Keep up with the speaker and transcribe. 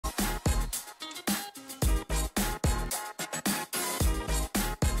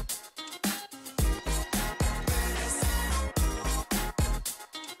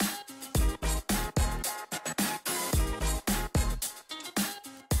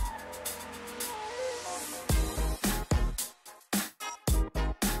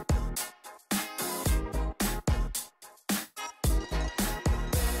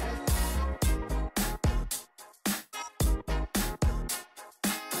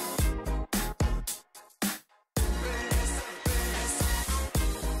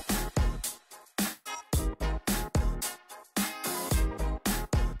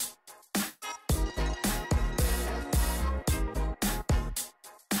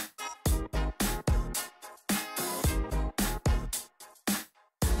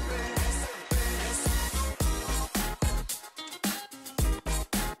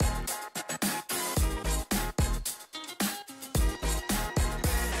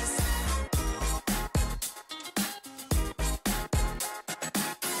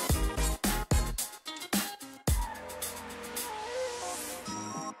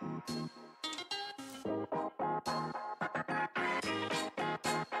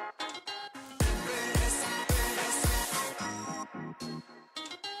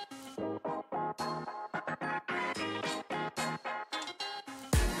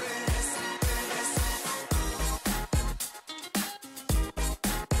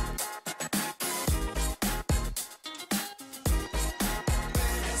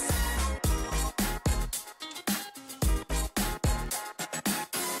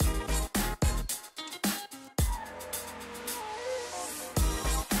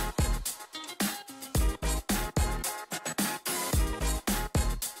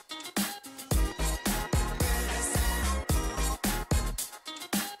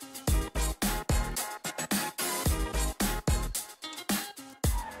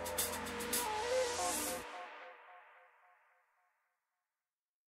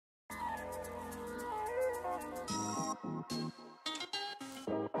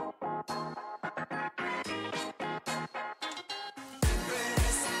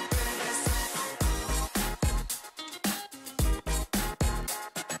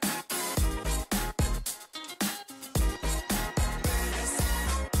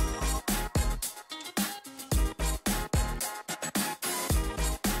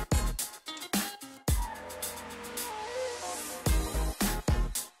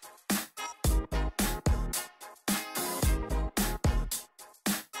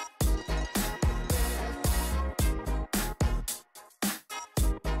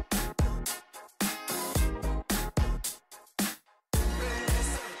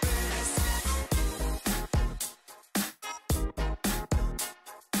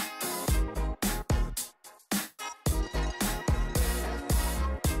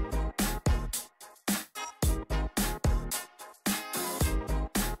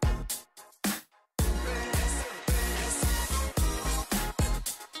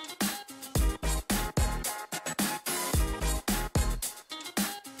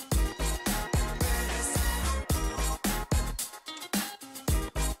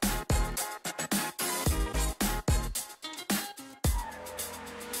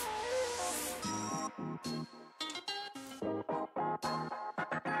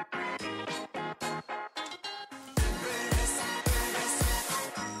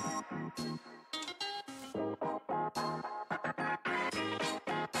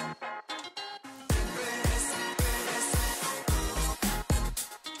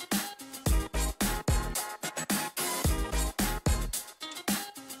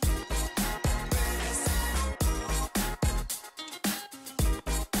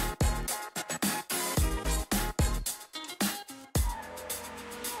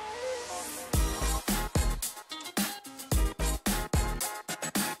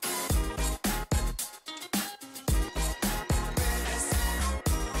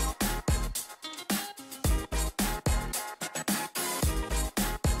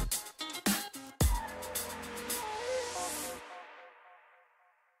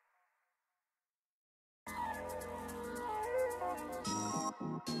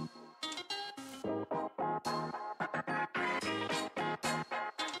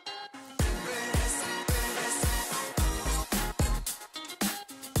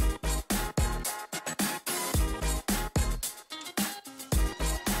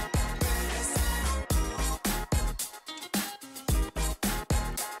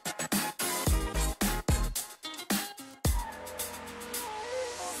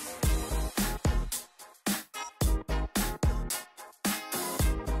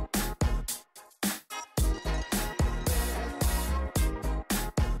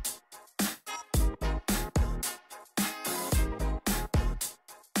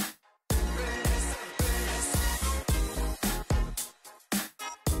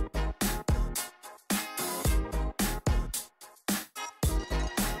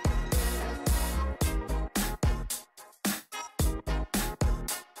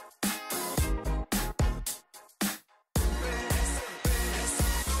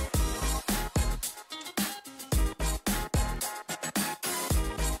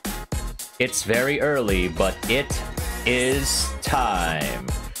It's very early, but it is time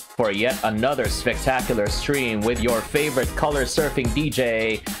for yet another spectacular stream with your favorite color surfing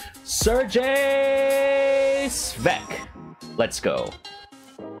DJ, Serjay Svek. Let's go.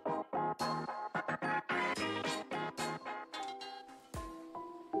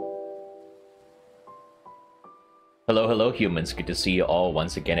 Hello, hello humans, good to see you all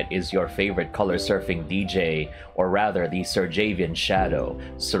once again. It is your favorite color surfing DJ, or rather the Serjavian Shadow,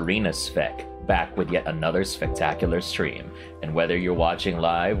 Serena Svek, back with yet another spectacular stream. And whether you're watching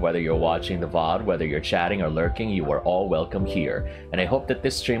live, whether you're watching the VOD, whether you're chatting or lurking, you are all welcome here. And I hope that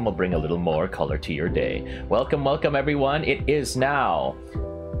this stream will bring a little more color to your day. Welcome, welcome everyone. It is now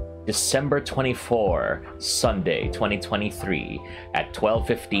December 24, Sunday, 2023 at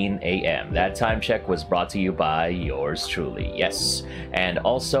 12:15 a.m. That time check was brought to you by yours truly. Yes. And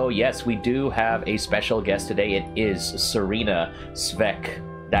also, yes, we do have a special guest today. It is Serena Svek.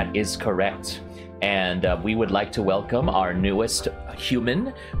 That is correct. And we would like to welcome our newest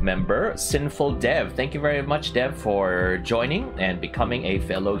human member, Sinful Dev. Thank you very much, Dev, for joining and becoming a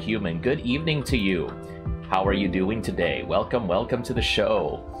fellow human. Good evening to you. How are you doing today? Welcome, welcome to the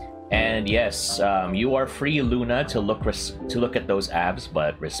show. And yes, you are free, Luna, to look at those abs,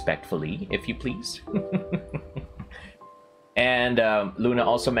 but respectfully, if you please. And Luna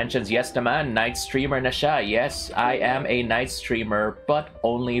also mentions, yes, naman, night streamer na siya. Yes, I am a night streamer, but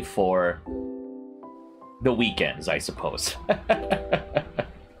only for the weekends, I suppose.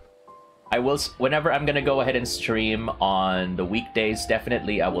 I will, whenever I'm gonna go ahead and stream on the weekdays,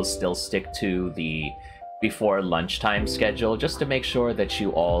 definitely I will still stick to the before lunchtime schedule, just to make sure that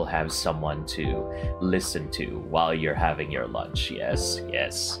you all have someone to listen to while you're having your lunch. Yes,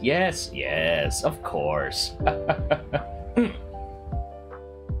 yes, yes, yes, of course.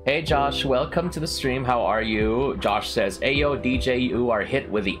 Hey Josh, welcome to the stream. How are you? Josh says, "Ayo DJ, you are hit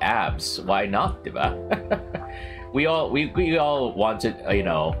with the abs. Why not, diba?" we all want to, you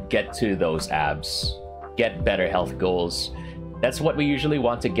know, get to those abs, get better health goals. That's what we usually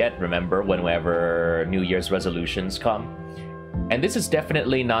want to get, remember, whenever New Year's resolutions come. And this is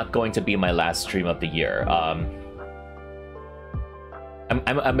definitely not going to be my last stream of the year. I'm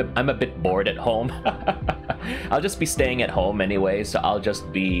a bit bored at home. I'll just be staying at home anyway, so I'll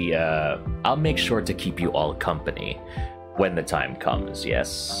just be I'll make sure to keep you all company when the time comes.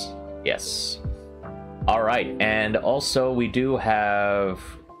 Yes, yes. All right, and also we do have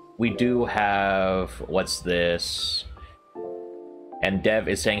what's this? And Dev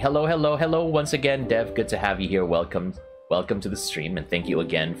is saying, hello, hello, hello once again, Dev. Good to have you here. Welcome, welcome to the stream, and thank you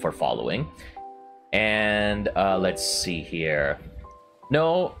again for following. And let's see here.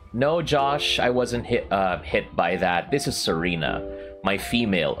 No, Josh, I wasn't hit by that. This is Serena, my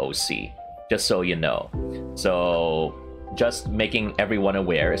female OC, just so you know. So just making everyone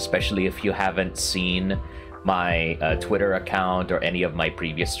aware, especially if you haven't seen my Twitter account or any of my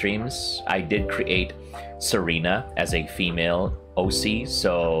previous streams, I did create Serena as a female OC,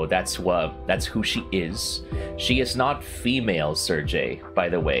 so that's who she is. She is not female Serjay, by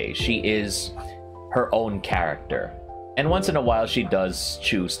the way. She is her own character, and once in a while she does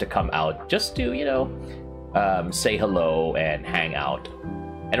choose to come out just to, you know, say hello and hang out.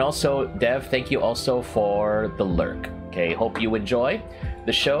 And also, Dev, thank you also for the lurk. Okay, hope you enjoy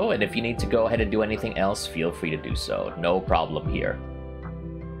the show, and if you need to go ahead and do anything else, feel free to do so. No problem here.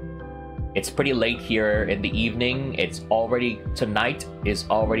 It's pretty late here in the evening. It's already, tonight is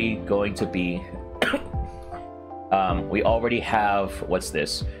already going to be, we already have, what's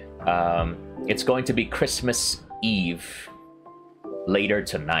this? It's going to be Christmas Eve later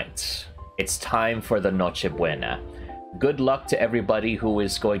tonight. It's time for the Noche Buena. Good luck to everybody who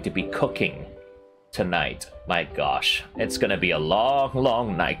is going to be cooking tonight. My gosh, it's gonna be a long,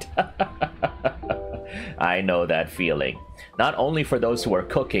 long night. I know that feeling. Not only for those who are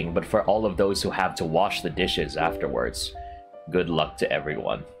cooking, but for all of those who have to wash the dishes afterwards. Good luck to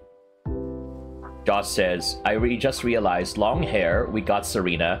everyone. Josh says, just realized, long hair, we got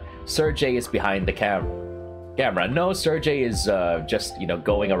Serena. Serjay is behind the camera. No, Serjay is just, you know,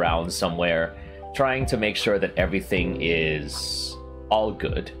 going around somewhere, trying to make sure that everything is all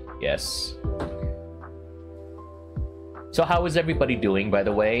good. Yes. So how is everybody doing, by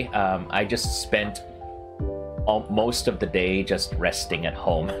the way? I just spent most of the day just resting at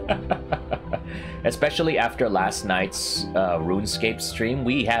home. Especially after last night's RuneScape stream,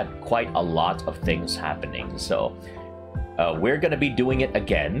 we had quite a lot of things happening. So we're gonna be doing it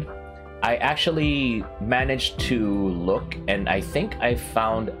again. I actually managed to look, and I think I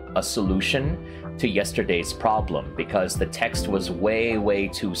found a solution to yesterday's problem, because the text was way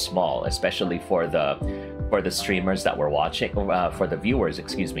too small, especially for the for the streamers that were watching, for the viewers,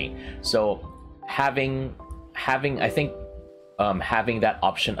 excuse me. So having I think having that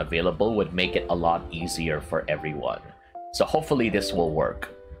option available would make it a lot easier for everyone. So hopefully this will work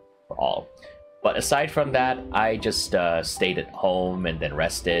for all. But aside from that, I just stayed at home and then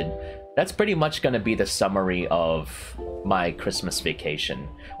rested. That's pretty much going to be the summary of my Christmas vacation,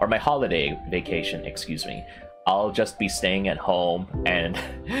 or my holiday vacation, excuse me. I'll just be staying at home and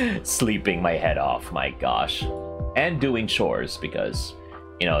sleeping my head off, my gosh. And doing chores, because,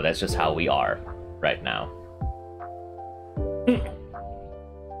 you know, that's just how we are right now.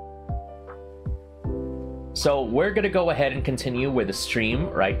 So we're gonna go ahead and continue with the stream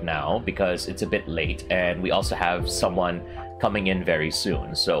right now because it's a bit late and we also have someone coming in very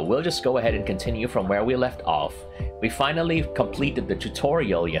soon. So we'll just go ahead and continue from where we left off. We finally completed the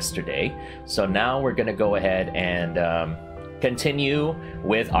tutorial yesterday, so now we're gonna go ahead and continue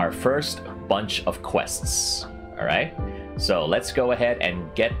with our first bunch of quests. All right, so let's go ahead and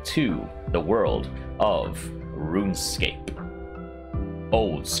get to the world of RuneScape.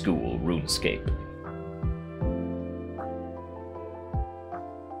 Old school RuneScape.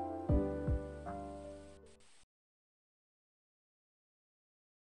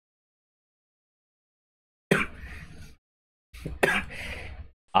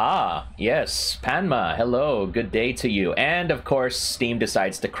 Ah, yes, Panma, hello, good day to you. And of course, Steam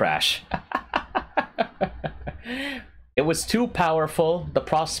decides to crash. It was too powerful. The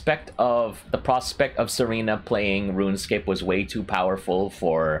prospect of Serena playing RuneScape was way too powerful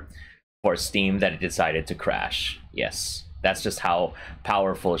for Steam that it decided to crash. Yes, that's just how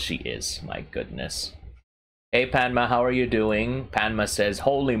powerful she is. My goodness. Hey Panma, how are you doing? Panma says,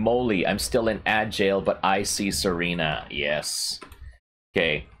 holy moly, I'm still in ad jail, but I see Serena. Yes.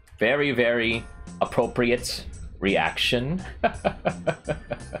 Okay, very, very appropriate reaction.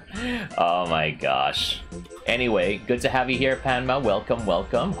 Oh my gosh. Anyway, good to have you here, Panma. Welcome,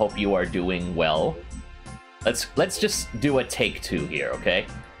 welcome. Hope you are doing well. Let's just do a take two here, okay?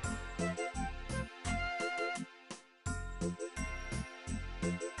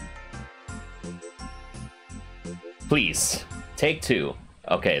 Please, take two.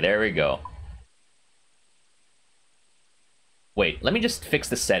 Okay, there we go. Wait, let me just fix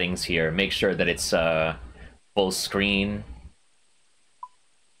the settings here. Make sure that it's full screen.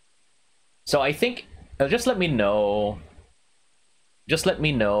 So I think just let me know. Just let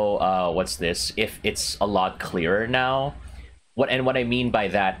me know what's this, if it's a lot clearer now. What I mean by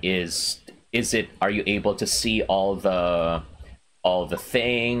that is it, are you able to see all the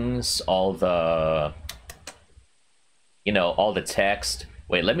things, all the, you know, all the text?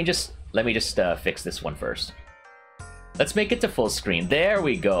 Wait, let me just fix this one first. Let's make it to full screen. There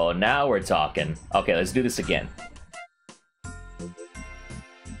we go. Now we're talking. Okay, let's do this again.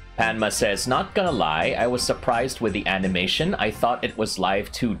 Panma says, not gonna lie, I was surprised with the animation. I thought it was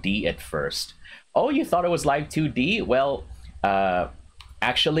live 2D at first. Oh, you thought it was live 2D? Well,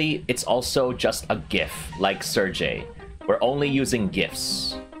 actually, it's also just a GIF, like Serjay. We're only using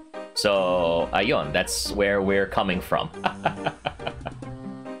GIFs. So, ayun, that's where we're coming from.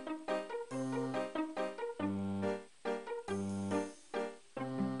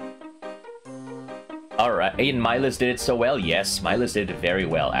 Alright, and Milas did it so well. Yes, Milas did it very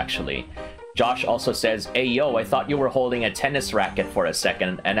well, actually. Josh also says, hey yo, I thought you were holding a tennis racket for a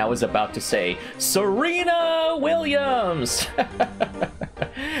second, and I was about to say, Serena Williams!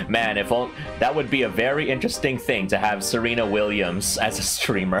 Man, if all, that would be a very interesting thing to have Serena Williams as a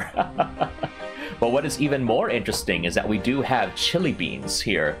streamer. But what is even more interesting is that we do have Chili Beans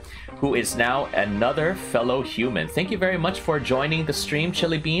here, who is now another fellow human. Thank you very much for joining the stream,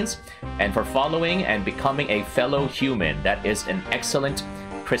 Chili Beans, and for following and becoming a fellow human. That is an excellent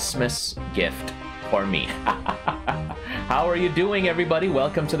Christmas gift for me. How are you doing, everybody?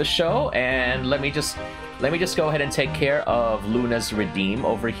 Welcome to the show, and let me just go ahead and take care of Luna's redeem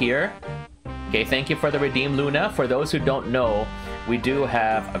over here. Okay, thank you for the redeem, Luna. For those who don't know, we do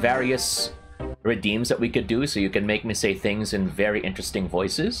have various redeems that we could do, so you can make me say things in very interesting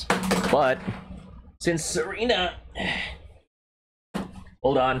voices. But since Serena,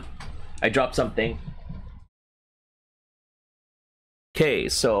 hold on, I dropped something. Okay,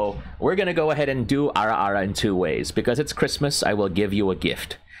 so we're gonna go ahead and do Ara Ara in two ways. Because it's Christmas, I will give you a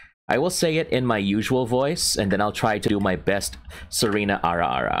gift. I will say it in my usual voice, and then I'll try to do my best Serena Ara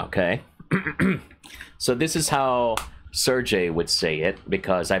Ara, okay? So this is how Serjay would say it,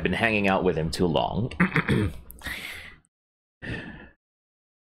 because I've been hanging out with him too long.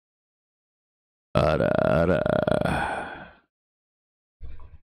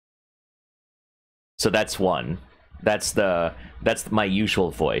 So that's one. That's my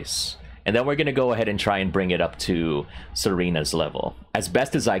usual voice. And then we're gonna go ahead and try and bring it up to Serena's level. As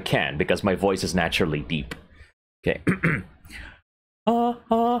best as I can, because my voice is naturally deep. Okay.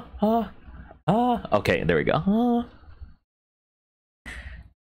 Okay, there we go.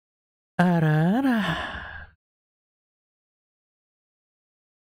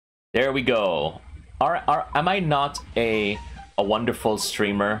 There we go. Am I not a wonderful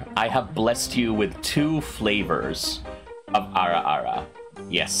streamer? I have blessed you with 2 flavors of Ara Ara.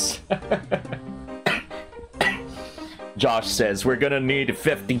 Yes. Josh says, we're gonna need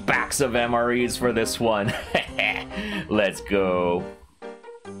 50 packs of MREs for this one. Let's go.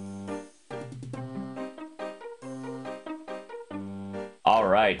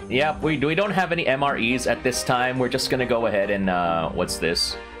 Alright, yeah, we don't have any MREs at this time. We're just gonna go ahead and, what's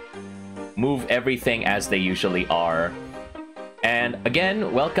this? Move everything as they usually are. And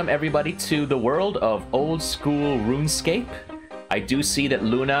again, welcome everybody to the world of old school RuneScape. I do see that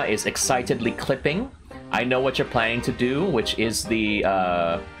Luna is excitedly clipping. I know what you're planning to do, which is the,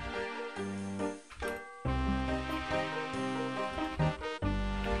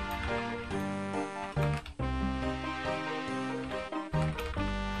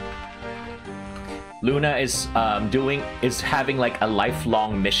 Luna is having like a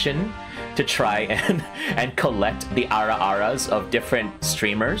lifelong mission to try and collect the Ara Aras of different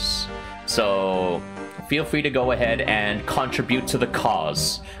streamers. So feel free to go ahead and contribute to the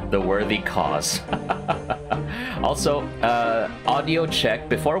cause, the worthy cause. Also, audio check.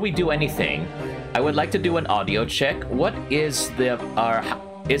 Before we do anything, I would like to do an audio check. What is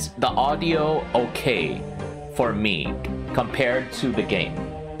is the audio okay for me compared to the game?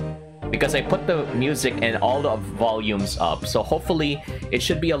 Because I put the music and all the volumes up, so hopefully it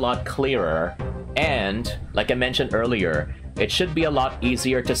should be a lot clearer. And, like I mentioned earlier, it should be a lot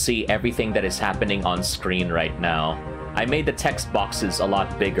easier to see everything that is happening on screen right now. I made the text boxes a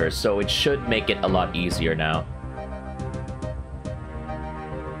lot bigger, so it should make it a lot easier now.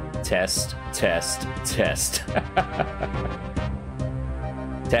 Test, test, test.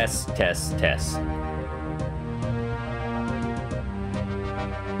 Test, test, test.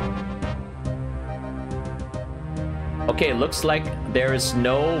 Okay, looks like there is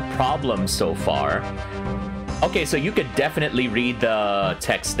no problem so far. Okay, so you could definitely read the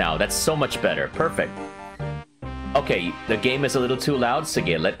text now. That's so much better. Perfect. Okay, the game is a little too loud,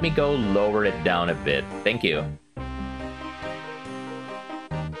 Serjay. Let me go lower it down a bit. Thank you.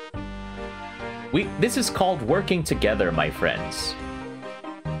 This is called working together, my friends.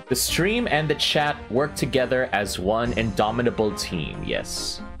 The stream and the chat work together as one indomitable team,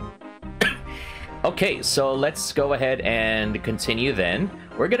 yes. Okay, so let's go ahead and continue then.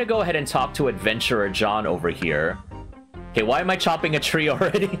 We're gonna go ahead and talk to Adventurer John over here. Okay, why am I chopping a tree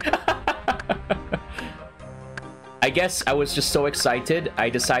already? I guess I was just so excited, I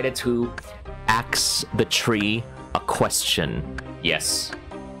decided to ask the tree a question. Yes.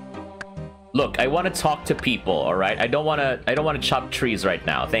 Look, I want to talk to people, alright? I don't want to chop trees right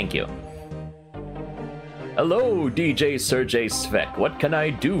now, thank you. Hello, DJ Serjay Svek. What can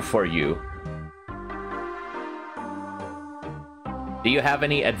I do for you? Do you have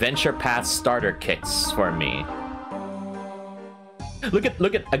any Adventure Path starter kits for me? Look at,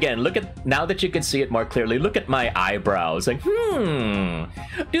 now that you can see it more clearly, look at my eyebrows. Like, do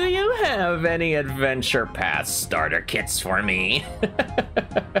you have any Adventure Path starter kits for me?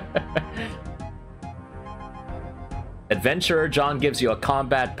 Adventurer John gives you a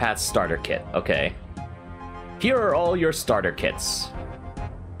Combat Path starter kit. Okay. Here are all your starter kits.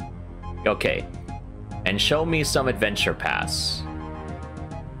 Okay. And show me some Adventure Paths.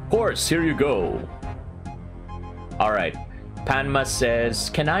 Of course, here you go. Alright. Panma says,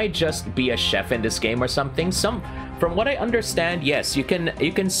 can I just be a chef in this game or something? From what I understand, yes, you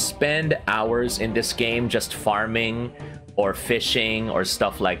can spend hours in this game just farming or fishing or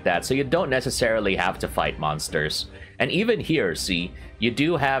stuff like that. So you don't necessarily have to fight monsters. And even here, see, you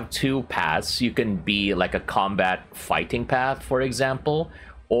do have 2 paths. You can be like a combat fighting path, for example,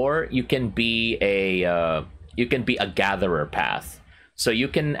 or you can be a gatherer path. So you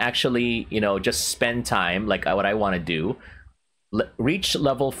can actually, you know, just spend time, like what I want to do, reach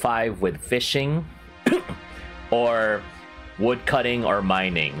level 5 with fishing or wood cutting or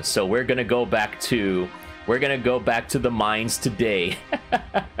mining. So we're gonna go back to the mines today.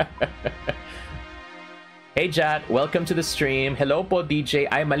 Hey Jat, welcome to the stream. Hello po DJ.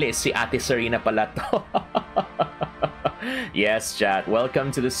 Ay mali, si Ate Serena pala to. Yes, Jat,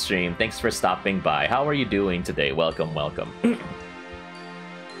 welcome to the stream. Thanks for stopping by. How are you doing today? Welcome, welcome.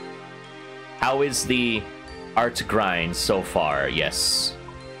 How is the art grind so far? Yes.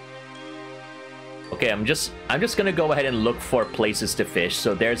 Okay, I'm just gonna go ahead and look for places to fish.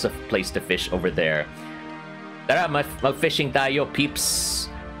 So there's a place to fish over there. Tara, mag-fishing tayo, peeps.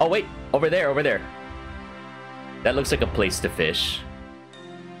 Oh wait, over there. That looks like a place to fish.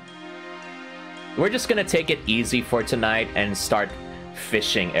 We're just gonna take it easy for tonight and start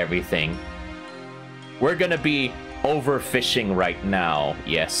fishing everything. We're gonna be overfishing right now,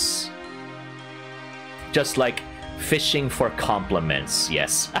 yes. Just like fishing for compliments,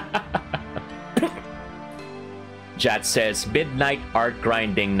 yes. Jat says, midnight art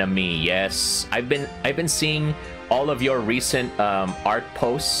grinding na me, yes. I've been seeing all of your recent art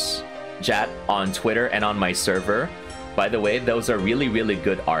posts, Jat, on Twitter and on my server. By the way, those are really, really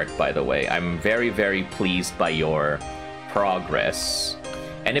good art, by the way. I'm very, very pleased by your progress.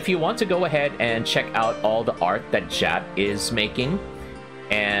 And if you want to go ahead and check out all the art that Jat is making,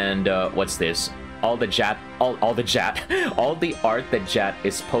 and what's this? All the art that Jat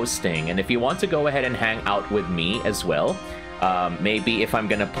is posting. And if you want to go ahead and hang out with me as well, maybe if I'm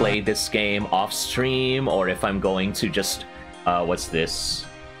gonna play this game off stream, or if I'm going to just what's this?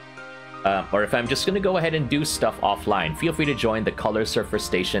 Or if I'm just gonna go ahead and do stuff offline, feel free to join the Color Surfer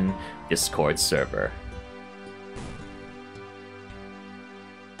Station Discord server.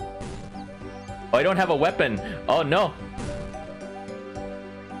 Oh, I don't have a weapon. Oh no.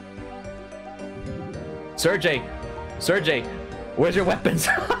 Serjay, where's your weapons?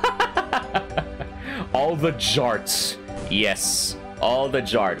 All the jarts. Yes, all the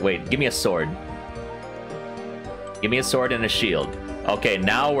jart. Wait, give me a sword. Give me a sword and a shield. Okay,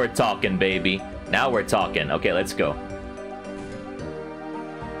 now we're talking, baby. Now we're talking. Okay, let's go.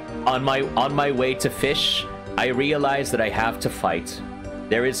 On my way to fish, I realized that I have to fight.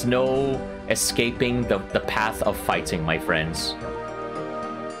 There is no escaping the path of fighting, my friends.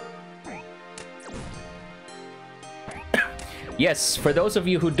 Yes, for those of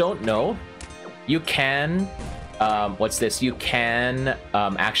you who don't know, you can, what's this? You can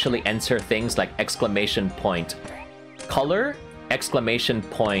actually enter things like exclamation point color, exclamation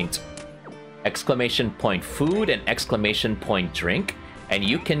point food, and exclamation point drink, and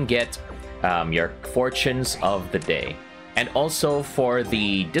you can get your fortunes of the day. And also for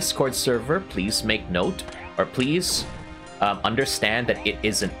the Discord server, please make note, or please understand that it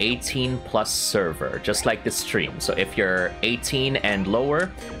is an 18+ server, just like the stream. So if you're 18 and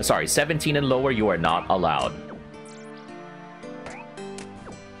lower, sorry, 17 and lower, you are not allowed.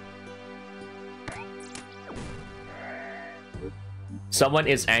 Someone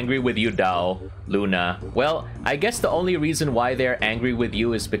is angry with you, Dao, Luna. Well, I guess the only reason why they're angry with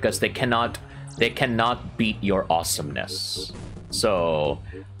you is because they cannot beat your awesomeness. So,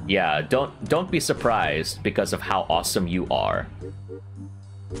 yeah, don't be surprised because of how awesome you are.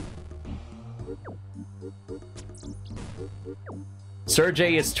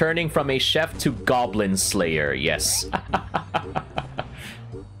 Serjay is turning from a chef to goblin slayer. Yes.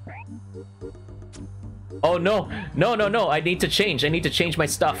 Oh no, no! I need to change my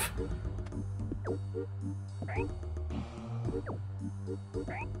stuff.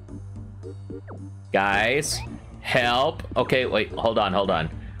 Guys, help. Okay, wait, hold on.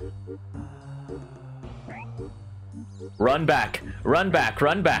 Run back.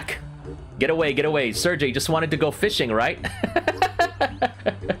 Get away. Serjay just wanted to go fishing, right?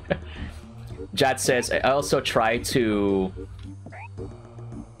 Jad says, I also try to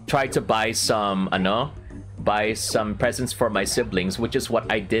buy some, buy some presents for my siblings, which is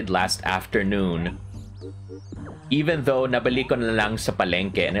what I did last afternoon. Even though nabili ko na lang sa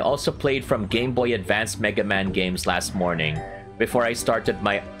palengke, and I also played from Game Boy Advance Mega Man games last morning before I started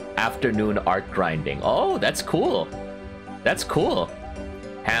my afternoon art grinding. Oh, that's cool. That's cool.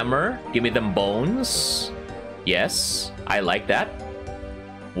 Hammer, give me them bones. Yes, I like that.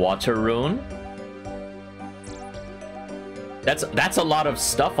 Water rune. That's a lot of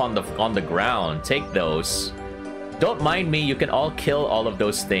stuff on the ground. Take those. Don't mind me, you can all kill all of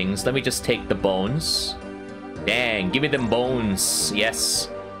those things. Let me just take the bones. Dang, give me them bones. Yes.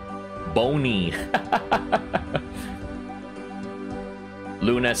 Bony.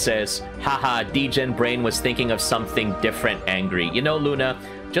 Luna says, haha, Degen Brain was thinking of something different, angry. You know, Luna,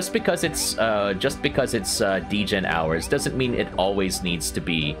 just because it's Degen hours doesn't mean it always needs to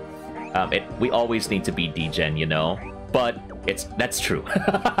be we always need to be Degen, you know? But that's true.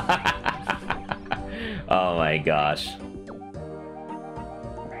 Oh my gosh.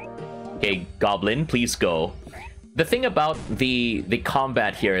 Okay, Goblin, please go. The thing about the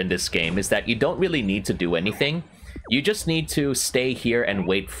combat here in this game is that you don't really need to do anything. You just need to stay here and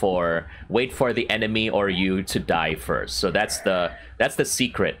wait for the enemy or you to die first. So that's the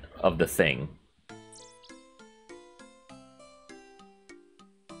secret of the thing.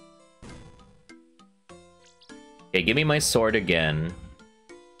 Okay, give me my sword again.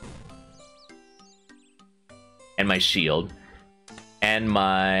 And my shield. And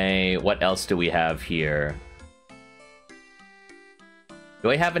my... What else do we have here?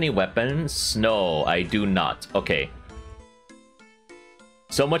 Do I have any weapons? No, I do not. Okay.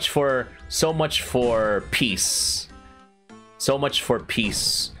 So much for peace. So much for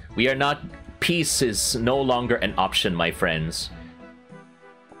peace. We are not... Peace is no longer an option, my friends.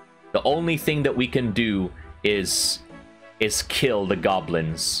 The only thing that we can do is kill the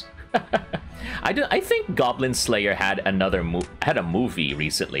goblins. I think Goblin Slayer had a movie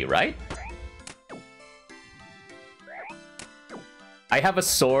recently, right? I have a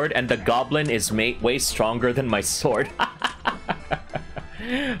sword and the goblin is way stronger than my sword.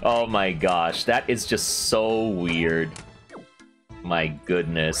 Oh my gosh, that is just so weird. My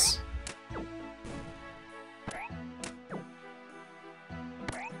goodness.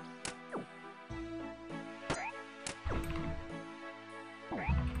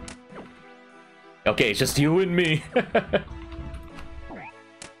 Okay, it's just you and me.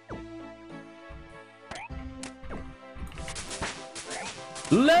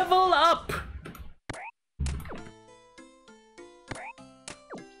 Level up!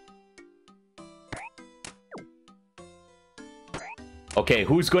 Okay,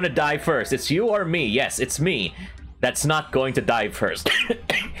 who's gonna die first? It's you or me? Yes, it's me. That's not going to die first.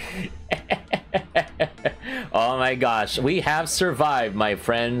 Oh my gosh, we have survived, my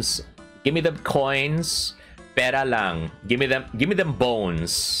friends. Give me the coins. Pera lang. Give me them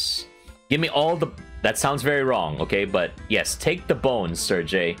bones. Give me all the... That sounds very wrong, okay? But yes, take the bones,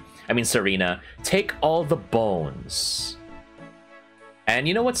 Serjay. I mean, Serena. Take all the bones. And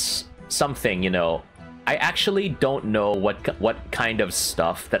you know what's something, you know? I actually don't know what kind of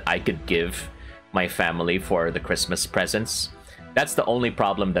stuff that I could give my family for the Christmas presents. That's the only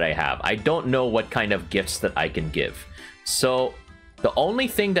problem that I have. I don't know what kind of gifts that I can give. So... The only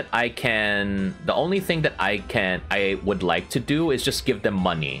thing that I would like to do is just give them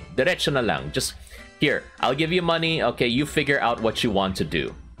money. Diretso na lang. Just, here, I'll give you money. Okay, you figure out what you want to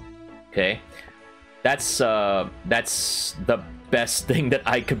do. Okay? That's the best thing that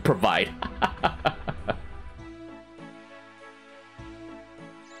I could provide.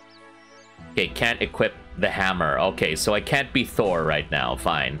 Okay, can't equip the hammer. Okay, so I can't be Thor right now.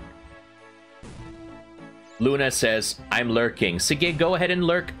 Fine. Luna says, I'm lurking. Sige, go ahead and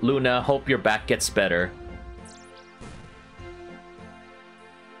lurk, Luna. Hope your back gets better.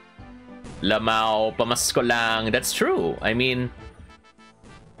 Lamao, pamasko lang. That's true. I mean,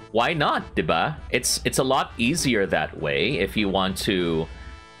 why not, diba? It's a lot easier that way. If you want to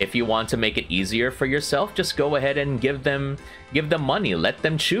make it easier for yourself, just go ahead and give them money. Let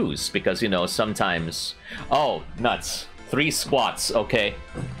them choose, because you know sometimes. Oh, nuts! 3 squats. Okay.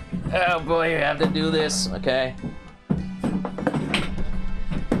 Oh boy, I have to do this, okay?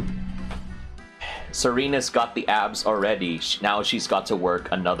 Serena's got the abs already. Now she's got to work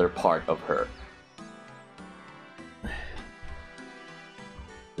another part of her.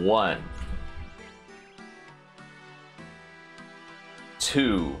 1,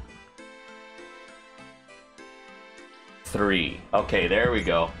 2, 3. Okay, there we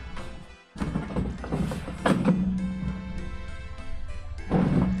go.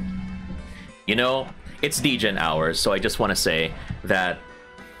 You know, it's Degen hours, so I just want to say that,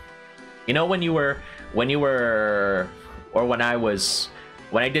 you know, when I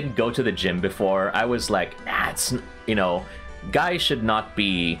didn't go to the gym before, I was like, it's, you know, guys should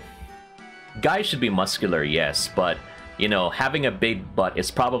be muscular, yes, but, you know, having a big butt is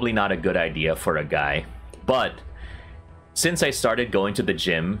probably not a good idea for a guy. But since I started going to the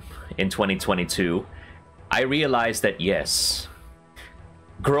gym in 2022, I realized that, yes,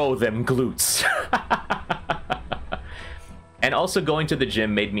 grow them glutes. And also going to the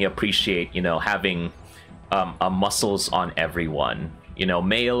gym made me appreciate, you know, having muscles on everyone, you know,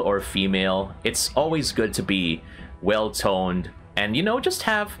 male or female. It's always good to be well-toned and, you know, just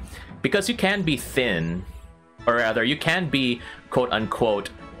have, because you can be thin, or rather you can be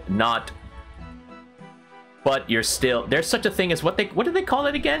quote-unquote not, but you're still, there's such a thing as what do they call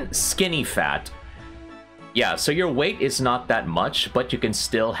it again? Skinny fat. Yeah, so your weight is not that much, but you can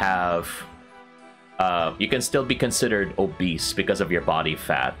still have, you can still be considered obese because of your body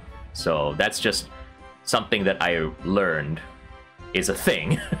fat. So that's just something that I learned is a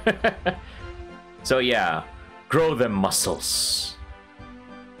thing. So yeah, grow them muscles.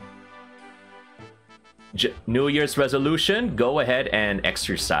 New Year's resolution, go ahead and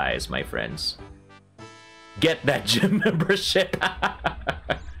exercise, my friends. Get that gym membership.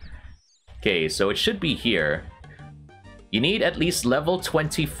 Okay, so it should be here. You need at least level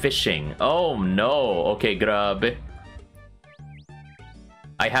 20 fishing. Oh no. Okay, grabe.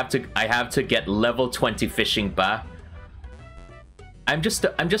 I have to get level 20 fishing pa. I'm just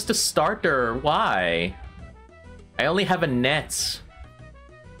a starter. Why? I only have a net.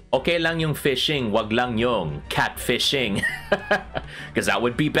 Okay lang yung fishing, wag lang yung catfishing. Because that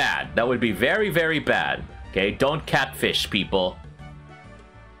would be bad. That would be very, very bad. Okay, don't catfish, people.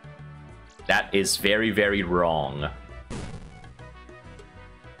 That is very, very wrong.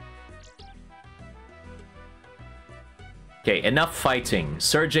 Okay, enough fighting.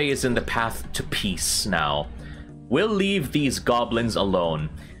 Serjay is in the path to peace now. We'll leave these goblins alone.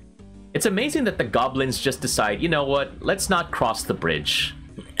 It's amazing that the goblins just decide, you know what, let's not cross the bridge.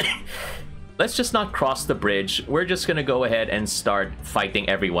 Let's just not cross the bridge. We're just gonna go ahead and start fighting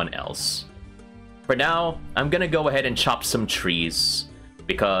everyone else. For now, I'm gonna go ahead and chop some trees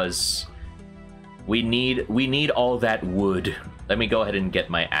because we need all that wood. Let me go ahead and get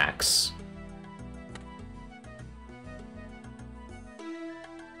my axe.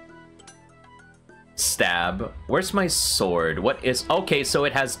 Stab. Where's my sword? What is... Okay, so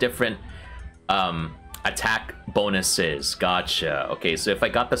it has different attack bonuses. Gotcha. Okay, so if I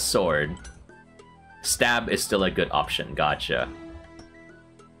got the sword, stab is still a good option. Gotcha.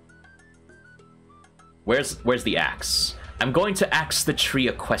 Where's the axe? I'm going to axe the tree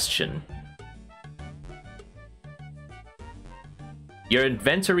a question. Your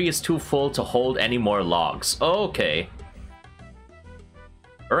inventory is too full to hold any more logs. Okay.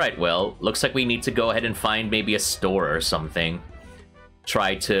 Alright, well, looks like we need to go ahead and find maybe a store or something.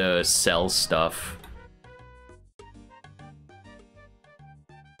 Try to sell stuff.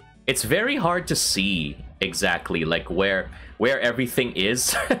 It's very hard to see exactly, like, where everything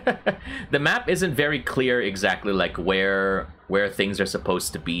is. The map isn't very clear exactly, like, where things are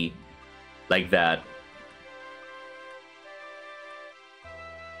supposed to be. Like that.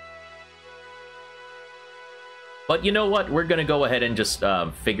 But you know what? We're gonna go ahead and just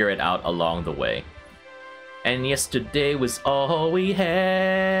figure it out along the way. And yesterday was all we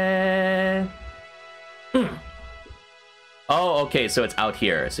had. Oh, okay, so it's out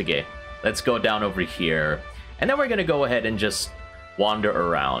here. Sige, let's go down over here. And then we're gonna go ahead and just wander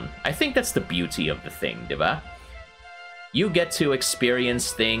around. I think that's the beauty of the thing, diba? You get to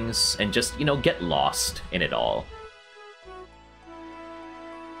experience things and just, you know, get lost in it all.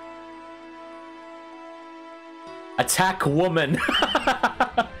 Attack woman!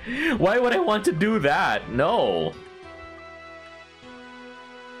 Why would I want to do that? No.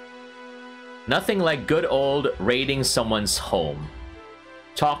 Nothing like good old raiding someone's home.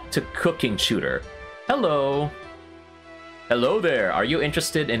 Talk to cooking tutor. Hello. Hello there. Are you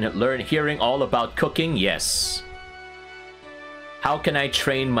interested in hearing all about cooking? Yes. How can I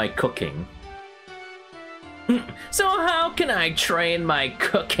train my cooking? So how can I train my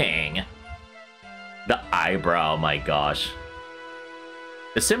cooking? The eyebrow, my gosh.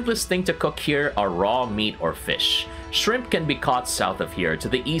 The simplest thing to cook here are raw meat or fish. Shrimp can be caught south of here, to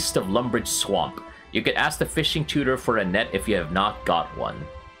the east of Lumbridge Swamp. You could ask the fishing tutor for a net if you have not got one.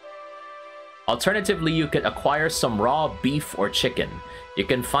 Alternatively, you could acquire some raw beef or chicken. You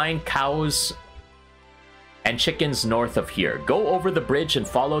can find cows and chickens north of here. Go over the bridge and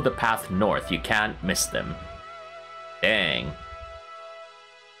follow the path north. You can't miss them. Dang.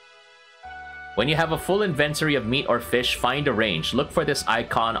 When you have a full inventory of meat or fish, find a range. Look for this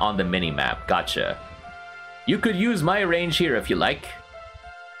icon on the minimap. Gotcha. You could use my range here if you like.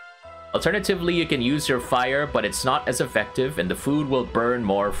 Alternatively, you can use your fire, but it's not as effective and the food will burn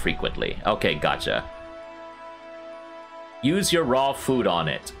more frequently. Okay, gotcha. Use your raw food on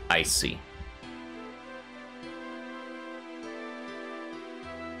it. I see.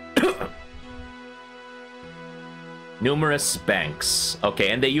 Numerous banks. Okay,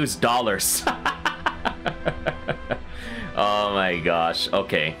 and they use dollars. Oh my gosh.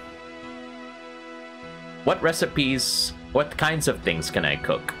 Okay. What recipes, what kinds of things can I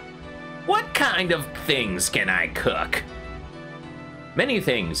cook? What kind of things can I cook? Many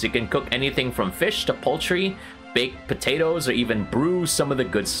things. You can cook anything from fish to poultry, bake potatoes, or even brew some of the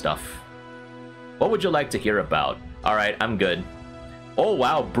good stuff. What would you like to hear about? Alright, I'm good. Oh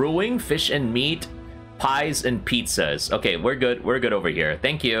wow, brewing, fish and meat, pies and pizzas. Okay, we're good. We're good over here.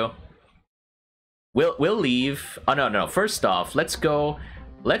 Thank you. We'll leave. Oh no. First off, let's go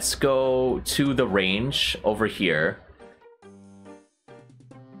to the range over here.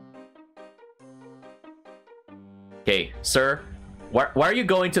 Okay, sir. Why are you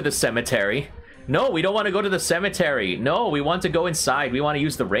going to the cemetery? No, we don't want to go to the cemetery. No, we want to go inside. We want to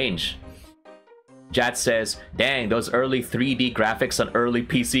use the range. Jat says, dang, those early 3D graphics on early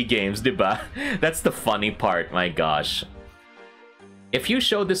PC games, diba? That's the funny part, my gosh. If you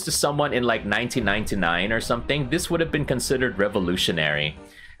showed this to someone in like 1999 or something, this would have been considered revolutionary.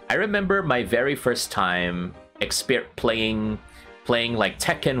 I remember my very first time playing like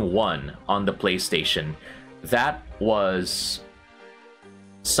Tekken 1 on the PlayStation. That was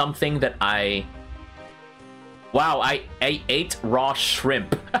something that Wow, I ate raw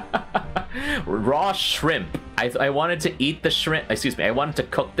shrimp. Raw shrimp. I wanted to eat the shrimp. Excuse me, I wanted to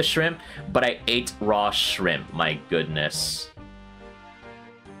cook the shrimp, but I ate raw shrimp. My goodness.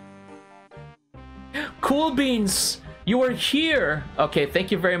 Cool Beans, you are here. Okay,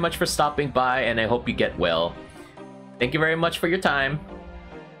 thank you very much for stopping by, and I hope you get well. Thank you very much for your time.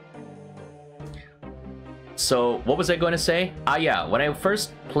 So, what was I going to say? Ah, yeah, when I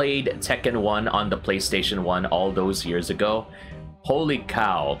first played Tekken 1 on the PlayStation 1 all those years ago, holy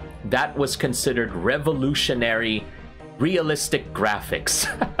cow, that was considered revolutionary, realistic graphics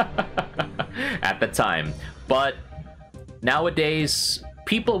at the time. But nowadays,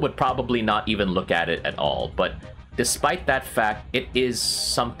 people would probably not even look at it at all. But despite that fact, it is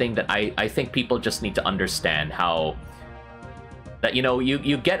something that I think people just need to understand how... that, you know,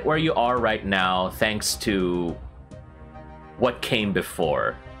 you get where you are right now thanks to what came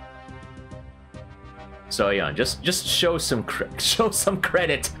before. So yeah, just show some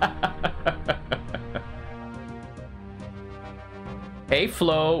credit. Hey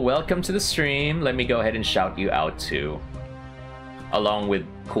Flo, welcome to the stream. Let me go ahead and shout you out too, along with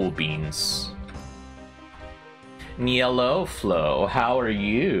Cool Beans. Hello Flo, how are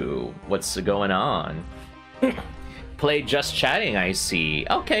you? What's going on? Play Just Chatting, I see.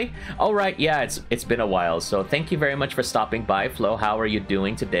 Okay, all right, yeah, it's been a while, so thank you very much for stopping by, Flo. How are you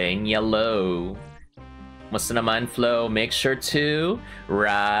doing today? Hello. Musta naman, Flo? Make sure to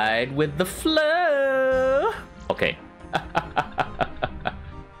ride with the flow. Okay.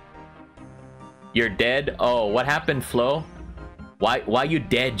 You're dead? Oh, what happened, Flo? Why you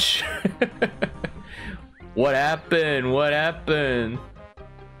dead? What happened? What happened?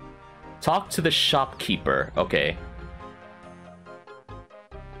 Talk to the shopkeeper. Okay.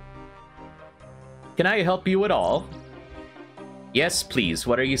 Can I help you at all? Yes, please.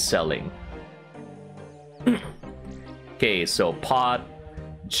 What are you selling? Okay, so pot,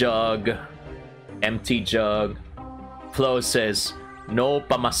 jug, empty jug. Flo says, no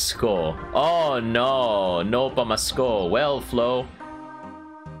pamasko. Oh, no. No pamasko. Well,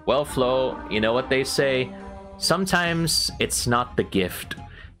 Flo, you know what they say? Sometimes it's not the gift.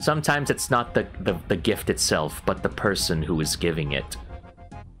 Sometimes it's not the gift itself, but the person who is giving it.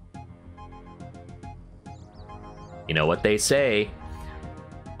 You know what they say?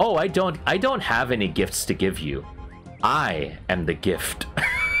 Oh, I don't have any gifts to give you. I am the gift.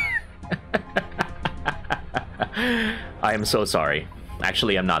 I am so sorry.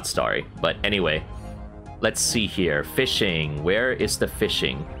 Actually, I'm not sorry. But anyway, let's see here. Fishing. Where is the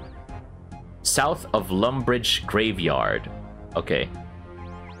fishing? South of Lumbridge Graveyard. Okay.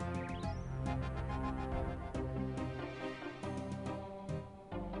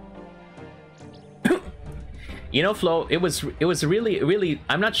 You know, Flo, it was really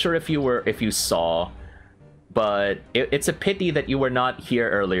I'm not sure if you saw, but it's a pity that you were not here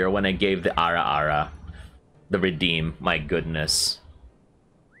earlier when I gave the Ara, the redeem. My goodness.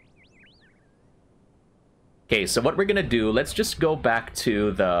 Okay, so what we're gonna do, let's just go back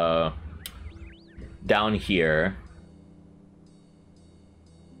to the down here,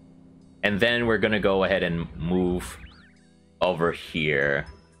 and then we're gonna go ahead and move over here.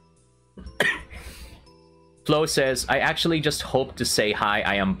 Flo says, I actually just hope to say hi,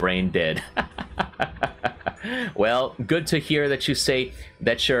 I am brain dead. Well, good to hear that you say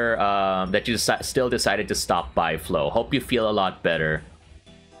that you still decided to stop by, Flo. Hope you feel a lot better.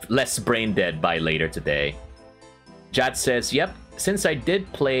 Less brain dead by later today. Jad says, yep, since I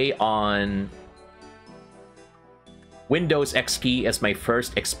did play on Windows XP as my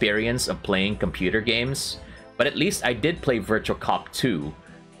first experience of playing computer games, but at least I did play Virtual Cop 2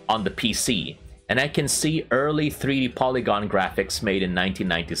 on the PC. And I can see early 3D polygon graphics made in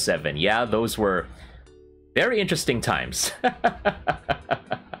 1997. Yeah, those were very interesting times.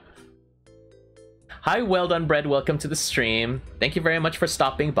 Hi, Well Done Bread. Welcome to the stream. Thank you very much for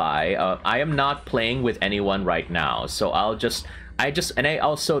stopping by. I am not playing with anyone right now, so this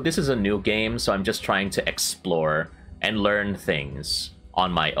is a new game, so I'm just trying to explore and learn things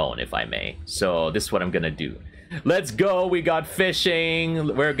on my own, if I may. So this is what I'm gonna do. Let's go! We got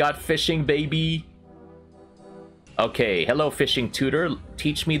fishing! We got fishing, baby! Okay, hello fishing tutor.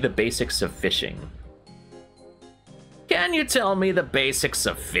 Teach me the basics of fishing. Can you tell me the basics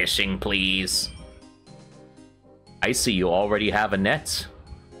of fishing, please? I see you already have a net.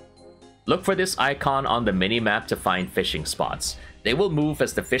 Look for this icon on the mini-map to find fishing spots. They will move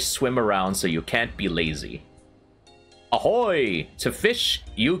as the fish swim around, so you can't be lazy. Ahoy! To fish,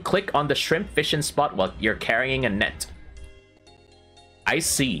 you click on the shrimp fishing spot while you're carrying a net. I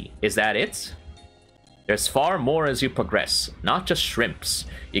see. Is that it? There's far more as you progress, not just shrimps.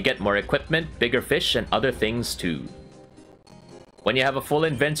 You get more equipment, bigger fish, and other things too. When you have a full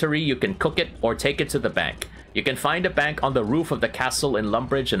inventory, you can cook it or take it to the bank. You can find a bank on the roof of the castle in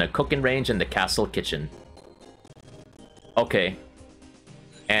Lumbridge and a cooking range in the castle kitchen. Okay.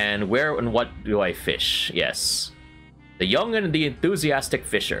 And where and what do I fish? Yes. The young and the enthusiastic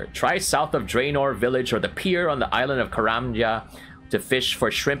fisher. Try south of Draenor village or the pier on the island of Karamja to fish for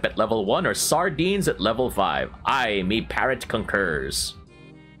shrimp at level 1 or sardines at level 5. I, me parrot concurs.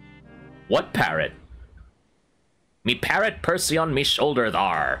 What parrot? Me parrot Percy on me shoulder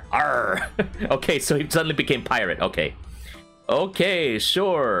thar. Arr. Okay, so he suddenly became pirate. Okay. Okay,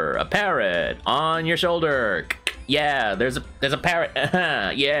 sure. A parrot on your shoulder. Yeah, there's a parrot.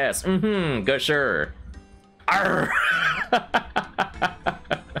 Yes. Go sure. Arr.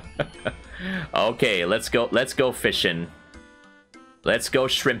 Okay, let's go fishing. Let's go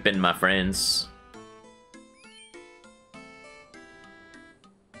shrimping, my friends.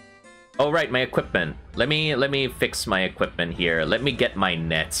 Oh right, my equipment. Let me fix my equipment here. Let me get my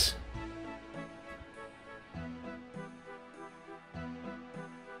net.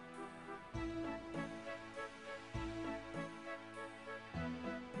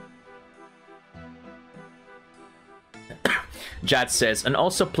 Jad says, and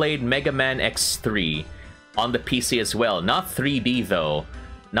also played Mega Man X3 on the PC as well. Not 3D though.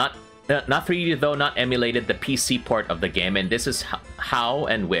 Not 3D though, not emulated the PC port of the game, and this is how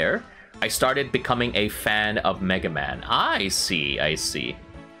and where I started becoming a fan of Mega Man. I see, I see.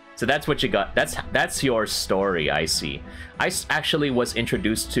 So that's what you got. That's your story, I see. I actually was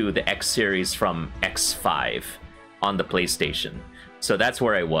introduced to the X series from X5 on the PlayStation. So that's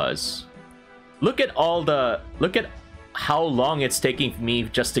where I was. Look at how long it's taking me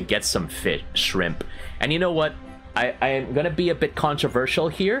just to get some shrimp. And you know what? I am gonna be a bit controversial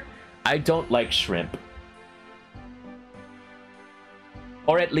here. I don't like shrimp.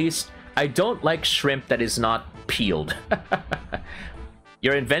 Or at least, I don't like shrimp that is not peeled.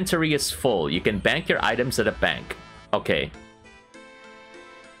 Your inventory is full. You can bank your items at a bank. Okay.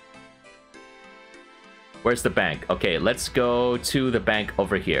 Where's the bank? Okay, let's go to the bank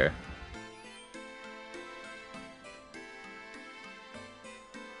over here.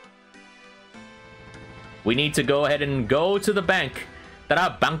 We need to go ahead and go to the bank.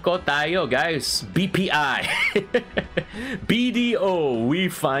 Tara, banko tayo, guys. BPI. BDO, we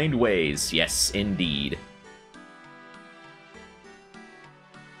find ways. Yes, indeed.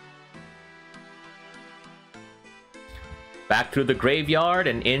 Back through the graveyard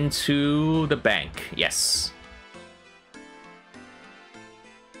and into the bank. Yes.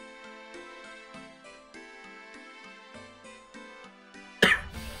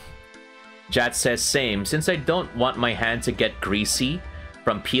 Jat says, same, since I don't want my hand to get greasy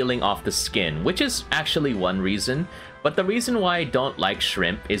from peeling off the skin, which is actually one reason. But the reason why I don't like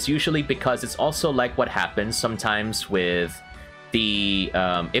shrimp is usually because it's also like what happens sometimes with the...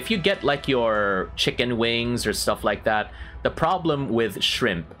 if you get like your chicken wings or stuff like that, the problem with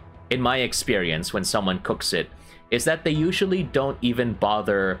shrimp, in my experience when someone cooks it, is that they usually don't even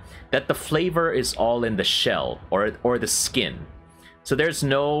bother that the flavor is all in the shell or the skin. So there's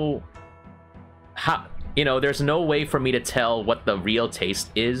no... you know, there's no way for me to tell what the real taste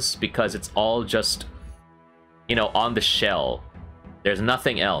is because it's all just, you know, on the shell. There's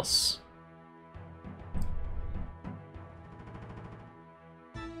nothing else.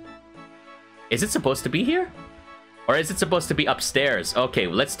 Is it supposed to be here? Or is it supposed to be upstairs? Okay,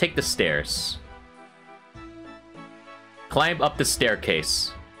 well, let's take the stairs. Climb up the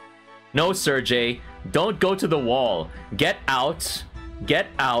staircase. No, Serjay, don't go to the wall. Get out,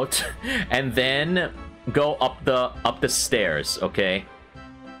 and then go up the stairs, okay?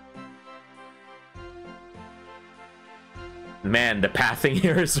 Man, the pathing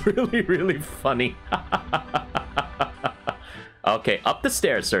here is really, really funny. Okay, up the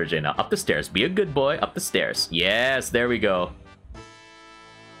stairs, Serjay, now. Up the stairs. Be a good boy. Up the stairs. Yes, there we go.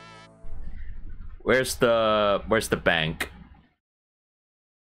 Where's the bank?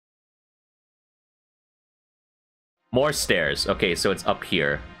 More stairs. Okay, so it's up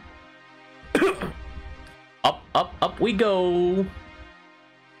here. Up we go.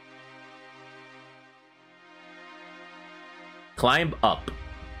 Climb up.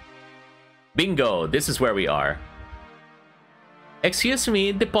 Bingo, this is where we are. Excuse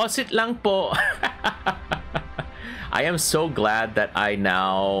me, deposit lang po. I am so glad that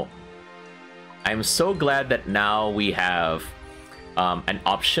I'm so glad that now we have an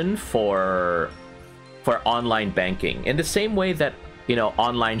option for online banking, in the same way that, you know,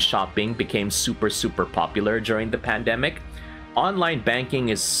 online shopping became super popular during the pandemic. Online banking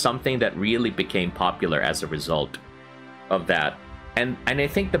is something that really became popular as a result of that. And I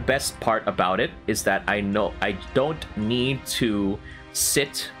think the best part about it is that I know I don't need to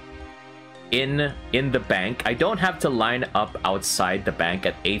sit in the bank. I don't have to line up outside the bank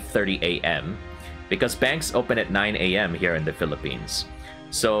at 8:30 a.m. because banks open at 9 a.m. here in the Philippines.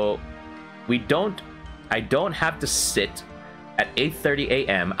 So I don't have to sit at 8:30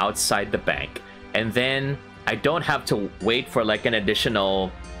 a.m. outside the bank, and then I don't have to wait for like an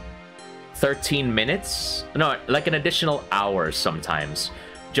additional 13 minutes, no, like an additional hour sometimes,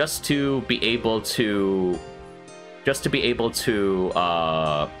 just to be able to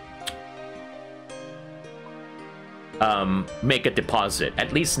make a deposit.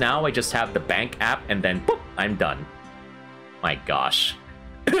 At least now I just have the bank app, and then boop, I'm done. My gosh.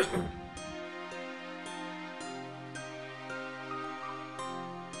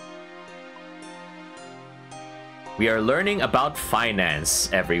 We are learning about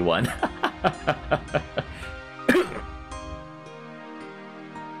finance, everyone.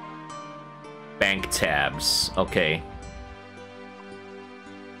 Bank tabs. Okay.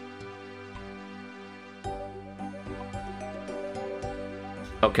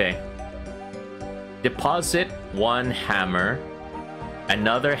 Okay. Deposit 1 hammer,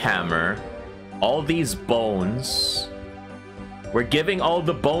 another hammer, all these bones. We're giving all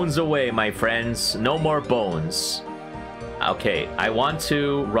the bones away, my friends. No more bones. Okay, I want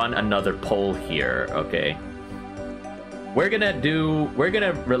to run another poll here, okay? We're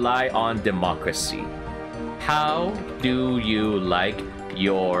gonna rely on democracy. How do you like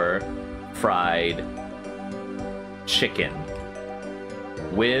your fried chicken?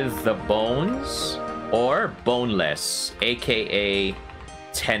 With the bones or boneless, aka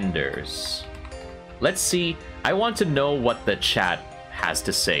tenders? Let's see. I want to know what the chat has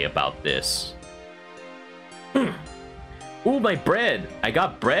to say about this. Ooh, my bread! I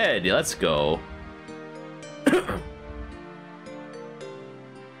got bread! Let's go.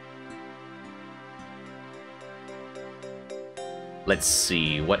 Let's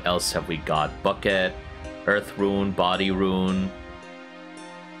see, what else have we got? Bucket, earth rune, body rune.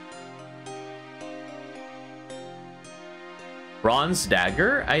 Bronze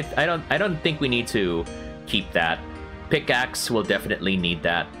dagger? I don't think we need to keep that. Pickaxe will definitely need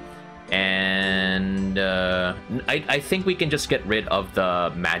that. And I think we can just get rid of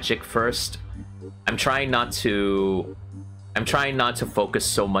the magic first. I'm trying not to focus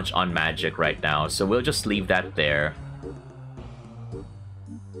so much on magic right now, so we'll just leave that there.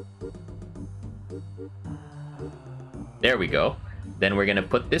 There we go. Then we're gonna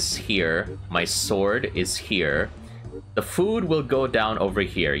put this here. My sword is here. The food will go down over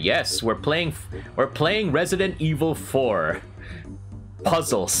here. Yes, we're playing Resident Evil 4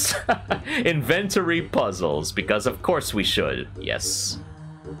 puzzles. Inventory puzzles, because of course we should. Yes.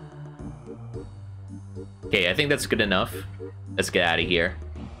 Okay, I think that's good enough. Let's get out of here.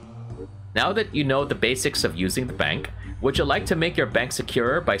 Now that you know the basics of using the bank, would you like to make your bank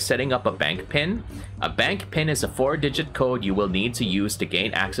secure by setting up a bank PIN? A bank PIN is a 4-digit code you will need to use to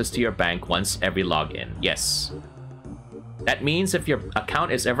gain access to your bank once every login. Yes. That means if your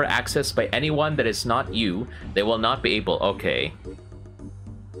account is ever accessed by anyone that is not you, they will not be able... Okay.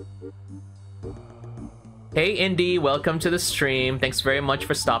 Hey, Indy, welcome to the stream. Thanks very much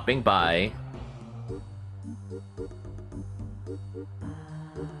for stopping by.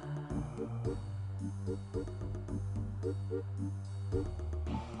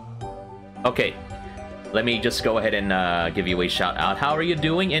 Okay, let me just go ahead and give you a shout out. How are you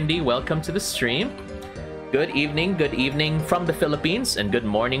doing, Indy? Welcome to the stream. Good evening from the Philippines, and good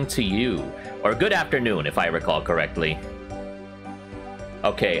morning to you. Or good afternoon, if I recall correctly.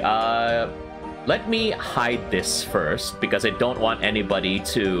 Okay, let me hide this first, because I don't want anybody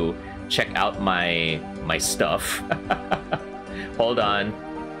to check out my stuff. Hold on.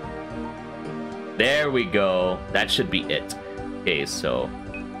 There we go. That should be it. Okay, so...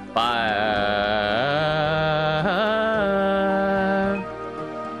 Bye.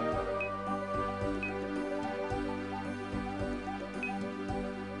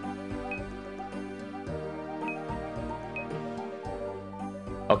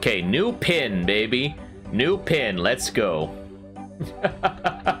 Okay, new pin, baby. New pin, let's go.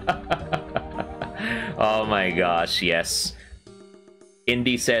 Oh my gosh, yes.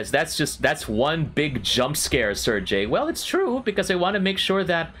 Indy says, that's one big jump scare, Serjay. Well, it's true, because I want to make sure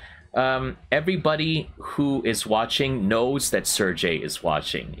that everybody who is watching knows that Serjay is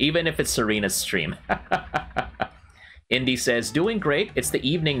watching, even if it's Serena's stream. Indy says, doing great. It's the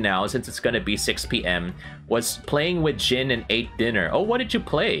evening now since it's going to be 6 p.m. Was playing with Jin and ate dinner. Oh, what did you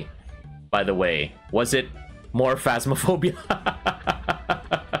play, by the way? Was it more Phasmophobia?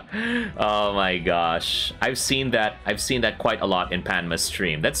 Oh my gosh. I've seen that quite a lot in Panma's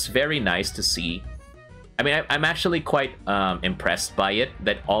stream. That's very nice to see. I mean, I'm actually quite impressed by it,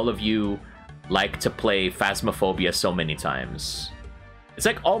 that all of you like to play Phasmophobia so many times. It's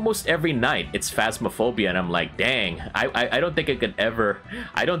like almost every night it's Phasmophobia, and I'm like, dang, I don't think I could ever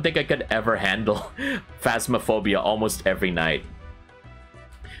handle Phasmophobia almost every night.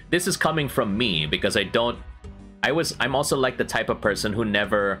 This is coming from me because I'm also like the type of person who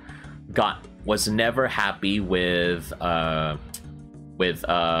was never happy with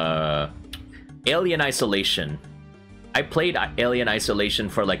Alien Isolation. I played Alien Isolation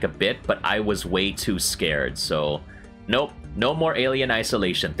for like a bit, but I was way too scared, so nope, no more Alien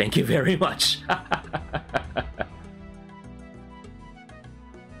Isolation. Thank you very much.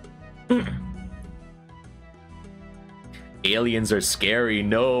 Aliens are scary.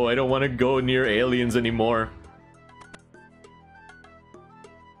 No, I don't want to go near aliens anymore.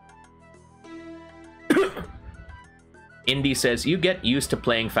 Indy says, you get used to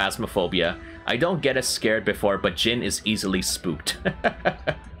playing Phasmophobia. I don't get as scared before, but Jin is easily spooked.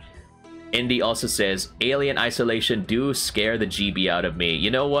 Indy also says, Alien Isolation do scare the GB out of me.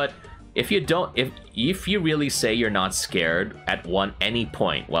 You know what? If you really say you're not scared at any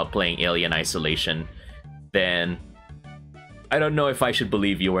point while playing Alien Isolation, then I don't know if I should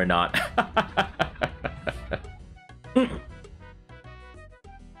believe you or not.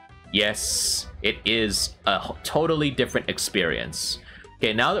 Yes, it is a totally different experience.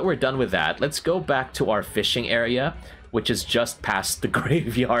 Okay, now that we're done with that, let's go back to our fishing area, which is just past the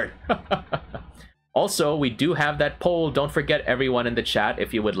graveyard. Also, we do have that poll. Don't forget, everyone in the chat,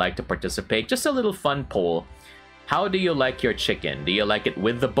 if you would like to participate. Just a little fun poll. How do you like your chicken? Do you like it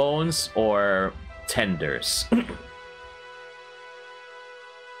with the bones or tenders?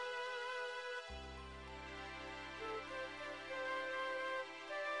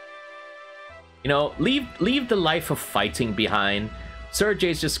 You know, leave the life of fighting behind.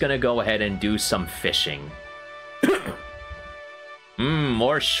 Serjay's just gonna go ahead and do some fishing.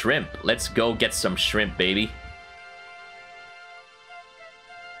 More shrimp. Let's go get some shrimp, baby.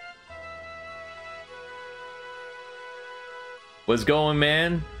 What's going,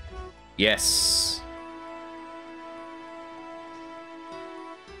 man? Yes.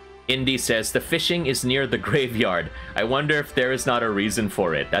 Indy says, the fishing is near the graveyard. I wonder if there is not a reason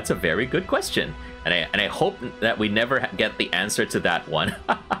for it. That's a very good question. And I hope that we never get the answer to that one.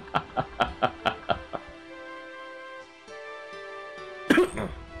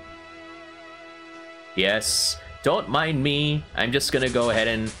 Yes, don't mind me. I'm just gonna go ahead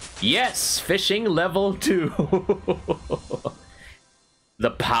and... Yes! Fishing level 2! The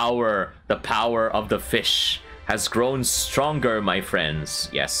power of the fish has grown stronger, my friends.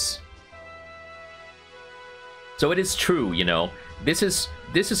 Yes. So it is true, you know. This is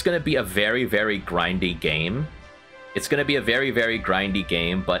going to be a very, very grindy game. It's going to be a very, very grindy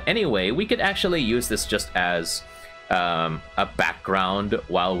game. But anyway, we could actually use this just as a background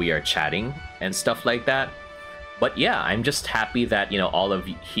while we are chatting and stuff like that. But yeah, I'm just happy that, you know, all of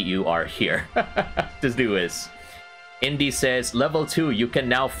you are here to do this. Indy says, level 2, you can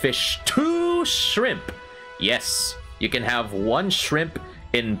now fish 2 shrimp. Yes, you can have 1 shrimp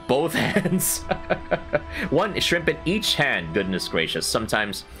in both hands. 1 shrimp in each hand. Goodness gracious.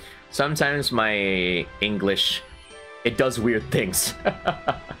 Sometimes my English, it does weird things.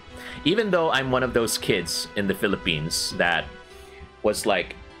 Even though I'm one of those kids in the Philippines that was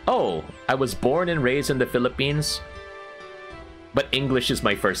like, oh, I was born and raised in the Philippines, but English is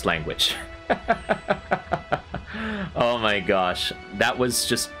my first language. Oh my gosh, that was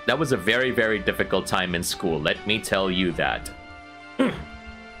a very, very difficult time in school, let me tell you that.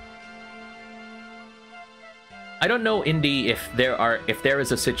 I don't know, Indy, if there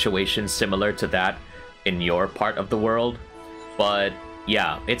is a situation similar to that in your part of the world, but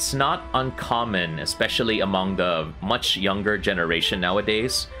yeah, it's not uncommon, especially among the much younger generation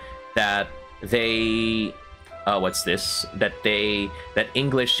nowadays, that they that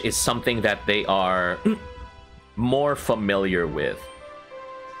English is something that they are more familiar with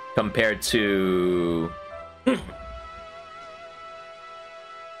compared to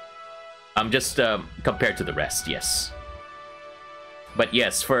compared to the rest. Yes, but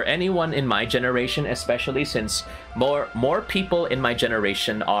yes, for anyone in my generation, especially since more people in my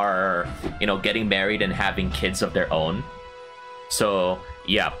generation are, you know, getting married and having kids of their own. So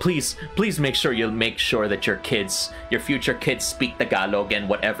yeah, please make sure that your future kids speak Tagalog and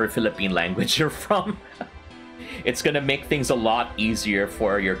whatever Philippine language you're from. It's gonna make things a lot easier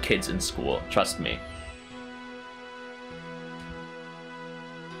for your kids in school. Trust me.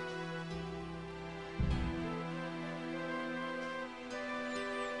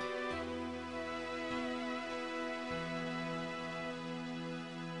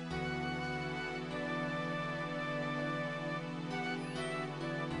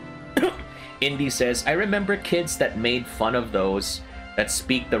 Indy says, I remember kids that made fun of those that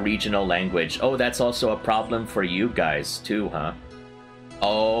speak the regional language. Oh, that's also a problem for you guys too, huh?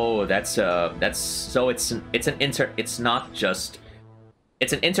 Oh, it's an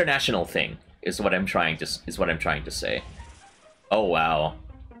international thing, is what I'm trying to say. Oh wow.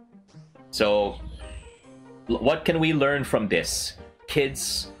 So what can we learn from this?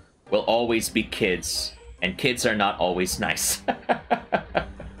 Kids will always be kids, and kids are not always nice.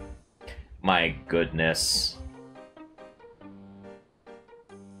 My goodness.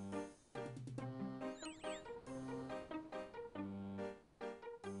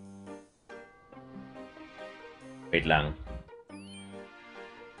 Wait lang.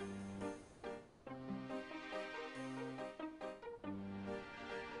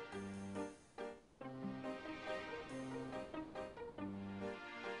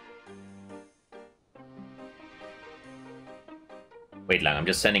 Wait lang, I'm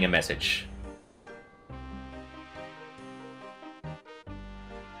just sending a message.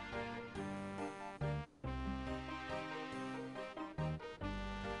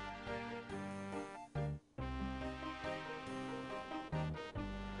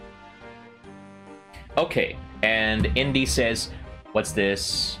 Okay, and Indy says, what's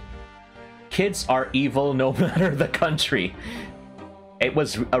this? Kids are evil no matter the country. It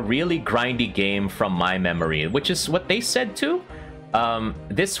was a really grindy game from my memory, which is what they said too.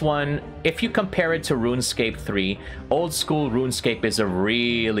 This one, if you compare it to RuneScape 3, old school RuneScape is a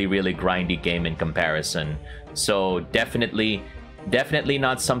really, really grindy game in comparison. So definitely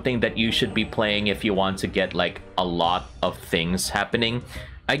not something that you should be playing if you want to get like a lot of things happening.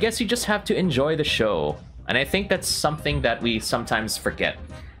 I guess you just have to enjoy the show. And I think that's something that we sometimes forget.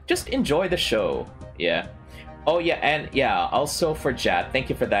 Just enjoy the show. Yeah. Oh yeah, and yeah, also for Jat. Thank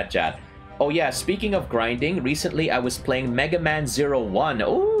you for that, Jat. Oh yeah, speaking of grinding, recently I was playing Mega Man 01.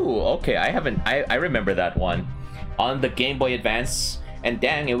 Oh, okay, I remember that one. On the Game Boy Advance. And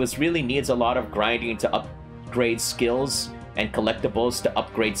dang, it really needs a lot of grinding to upgrade skills and collectibles to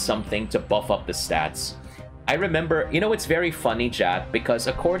upgrade something to buff up the stats. I remember, you know, it's very funny, Jat, because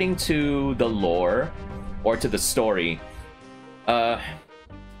according to the lore, or to the story,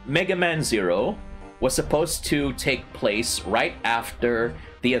 Mega Man 0 was supposed to take place right after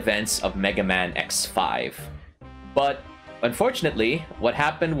the events of Mega Man X5. But unfortunately, what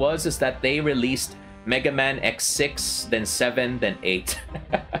happened is that they released Mega Man X6, then 7, then 8.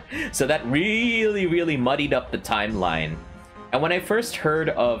 So that really muddied up the timeline. And when I first heard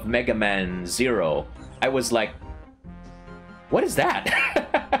of Mega Man 0, I was like, what is that?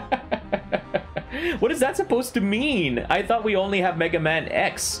 What is that supposed to mean? I thought we only have Mega Man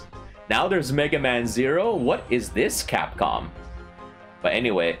X. Now there's Mega Man 0? What is this, Capcom? But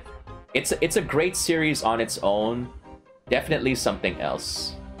anyway, it's a great series on its own. Definitely something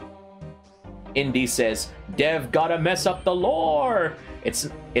else. Indy says, Dev gotta mess up the lore!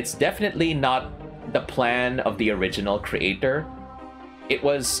 It's definitely not the plan of the original creator.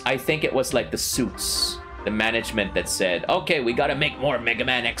 I think it was like the suits, the management that said, okay, we gotta make more Mega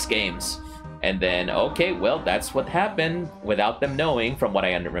Man X games. And then, okay, well, that's what happened without them knowing, from what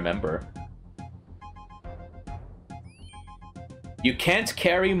I remember. You can't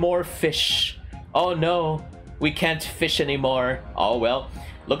carry more fish. Oh no, we can't fish anymore. Oh well,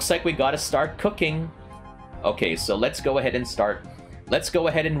 looks like we gotta start cooking. Okay, so let's go ahead and start. Let's go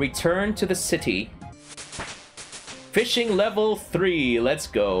ahead and return to the city. Fishing level 3, let's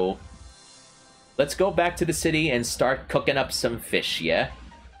go. Let's go back to the city and start cooking up some fish, yeah?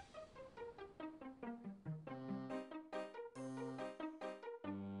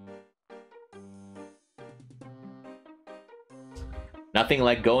 Nothing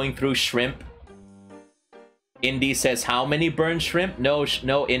like going through shrimp. Indy says, how many burned shrimp? No,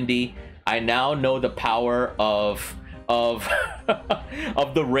 Indy. I now know the power of of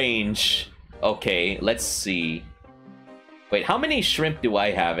the range. Okay, let's see. Wait, how many shrimp do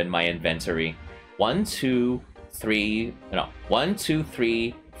I have in my inventory? 1, 2, 3, no, 1, 2,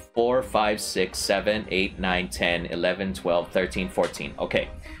 3, 4, 5, 6, 7, 8, 9, 10, 11, 12, 13, 14. Okay,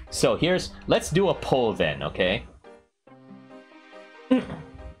 so let's do a poll then, okay?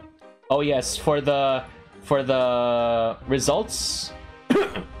 Oh yes, for the results,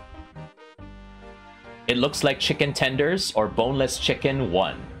 it looks like chicken tenders or boneless chicken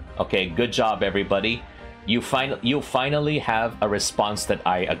won. Okay, good job everybody. You finally have a response that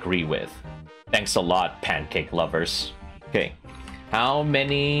I agree with. Thanks a lot, pancake lovers. Okay. How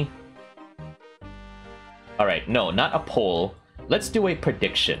many... Alright, no, not a poll. Let's do a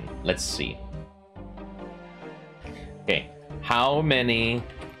prediction. Let's see. Okay. How many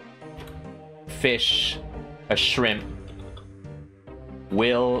fish, a shrimp,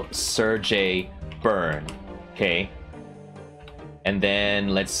 will Serjay burn? Okay. And then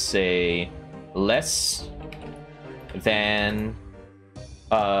let's say less than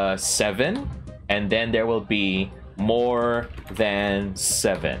 7, and then there will be more than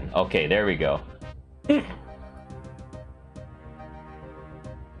 7. Okay, there we go. Okay,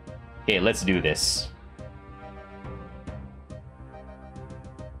 let's do this.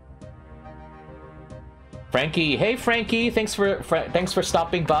 Frankie, hey Frankie, thanks for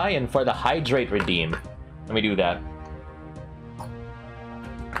stopping by and for the hydrate redeem. Let me do that.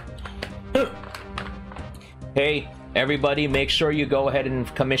 Hey, everybody, make sure you go ahead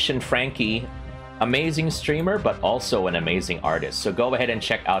and commission Frankie. Amazing streamer, but also an amazing artist. So go ahead and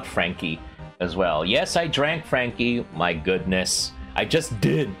check out Frankie as well. Yes, I drank Frankie. My goodness. I just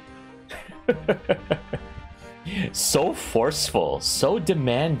did. So forceful. So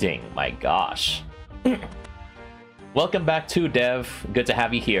demanding. My gosh. Welcome back to Dev. Good to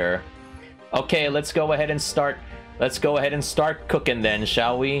have you here. Okay, let's go ahead and start. Let's go ahead and start cooking then,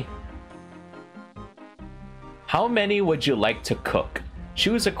 shall we? How many would you like to cook?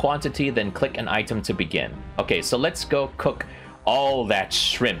 Choose a quantity, then click an item to begin. Okay, so let's go cook all that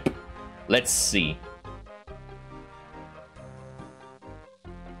shrimp. Let's see.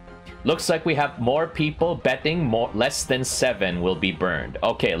 Looks like we have more people betting less than 7 will be burned.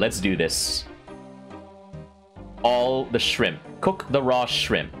 Okay, let's do this. All the shrimp. Cook the raw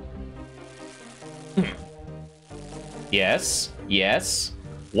shrimp. Yes, yes.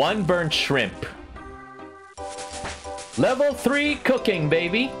 1 burnt shrimp. Level 3 cooking,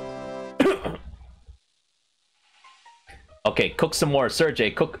 baby. Okay, cook some more.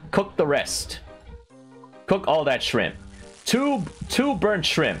 Serjay, cook the rest. Cook all that shrimp. 2 burnt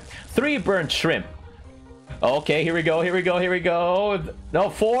shrimp. 3 burnt shrimp. Okay, here we go, here we go, here we go. No,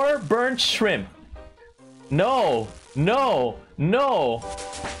 4 burnt shrimp. No, no, no.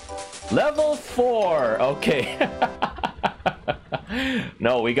 Level 4. Okay.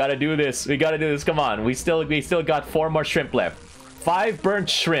 No, we gotta do this. We gotta do this. Come on. We still got 4 more shrimp left. 5 burnt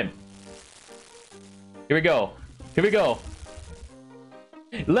shrimp. Here we go. Here we go.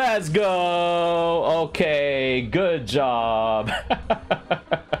 Let's go. Okay, good job.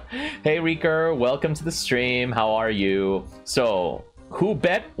 Hey Reeker, welcome to the stream. How are you? So, who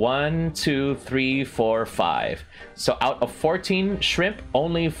bet? 1, 2, 3, 4, 5. So out of 14 shrimp,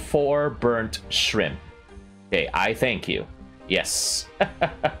 only 4 burnt shrimp. Okay, I thank you. Yes.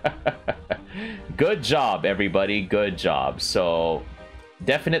 Good job, everybody. Good job. So,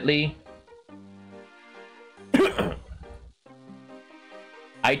 definitely.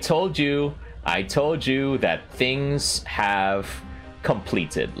 I told you that things have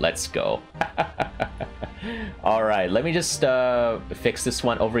completed. Let's go. All right, let me just fix this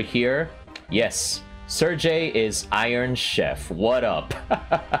one over here. Yes, Serjay is Iron Chef. What up?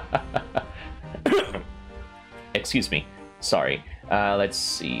 Excuse me. Sorry. Let's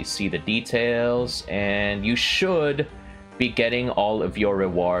see the details, and you should be getting all of your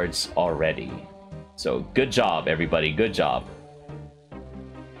rewards already. So good job, everybody. Good job.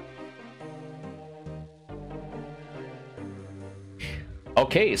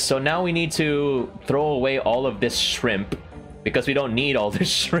 Okay, so now we need to throw away all of this shrimp because we don't need all this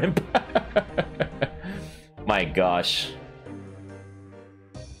shrimp. My gosh.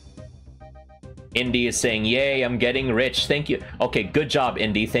 Indy is saying, yay, I'm getting rich. Thank you. Okay, good job,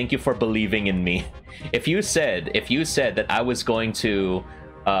 Indy. Thank you for believing in me. If you said that I was going to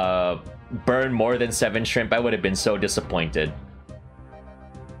burn more than 7 shrimp, I would have been so disappointed.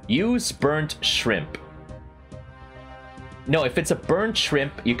 Use burnt shrimp. No, if it's a burnt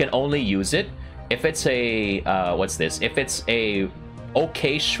shrimp, you can only use it. If it's a what's this? If it's a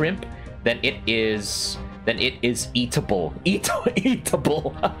okay shrimp, then it is eatable.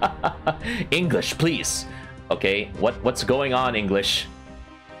 Eatable. English, please. Okay, what's going on, English?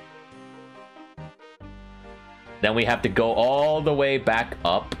 Then we have to go all the way back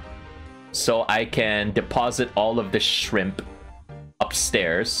up so I can deposit all of the shrimp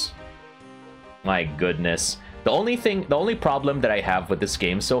upstairs. My goodness. The only problem that I have with this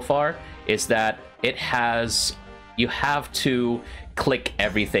game so far is that you have to click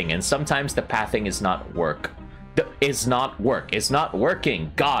everything, and sometimes the pathing is not working.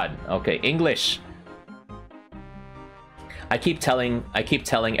 God. Okay, English. I keep telling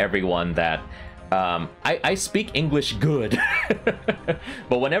everyone that I speak English good,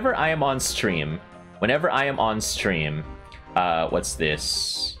 but whenever I am on stream, what's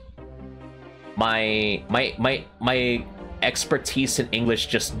this? My expertise in English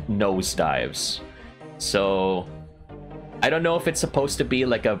just nosedives. So I don't know if it's supposed to be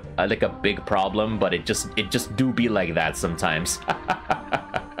like a big problem, but it just do be like that sometimes.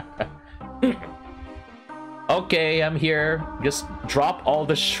 Okay, I'm here. Just drop all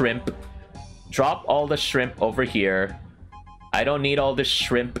the shrimp. Drop all the shrimp over here. I don't need all this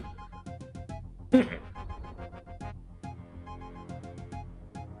shrimp.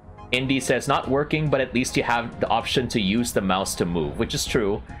 Indy says, not working, but at least you have the option to use the mouse to move, which is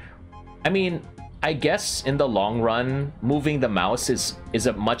true. I mean, I guess in the long run, moving the mouse is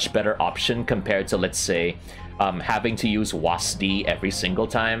a much better option compared to, let's say, having to use WASD every single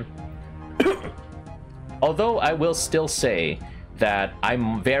time. Although I will still say that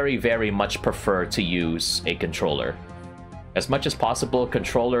I'm very, very much prefer to use a controller. As much as possible,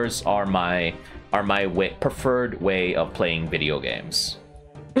 controllers are my preferred way of playing video games.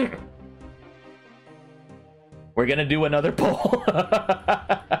 We're gonna do another poll.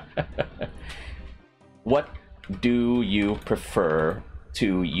 What do you prefer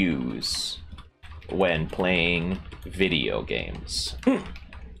to use when playing video games?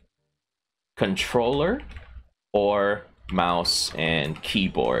 Controller or mouse and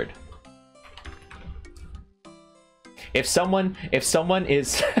keyboard? If someone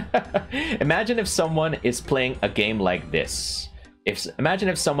is imagine if someone is playing a game like this. Imagine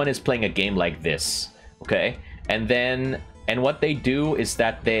if someone is playing a game like this, okay? And what they do is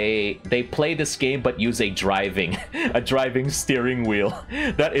that they play this game but use a driving steering wheel.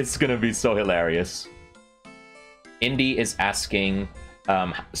 That is gonna be so hilarious. Indy is asking,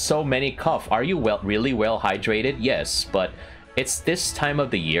 so many cough. Are you really well hydrated? Yes, but it's this time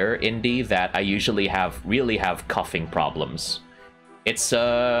of the year, Indy, that I usually really have coughing problems. It's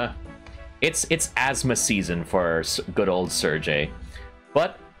asthma season for good old Serjay.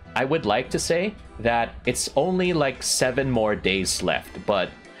 But I would like to say that it's only like 7 more days left. But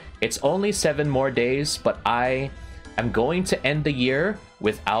it's only 7 more days, but I am going to end the year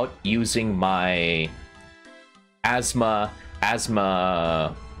without using my asthma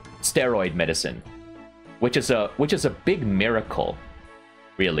steroid medicine, which is a big miracle,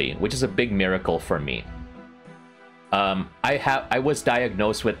 really, which is a big miracle for me. I was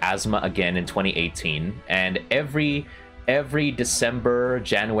diagnosed with asthma again in 2018, and every December,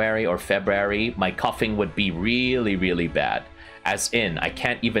 January, or February, my coughing would be really, really bad. As in, I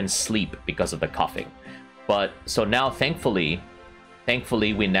can't even sleep because of the coughing. But so now, thankfully,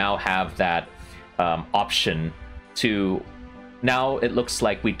 we now have that option to. Now it looks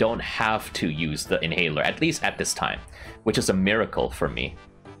like we don't have to use the inhaler, at least at this time, which is a miracle for me.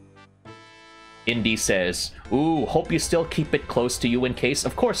 Indy says, ooh, hope you still keep it close to you in case.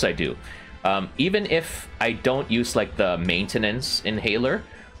 Of course I do. Even if I don't use like the maintenance inhaler,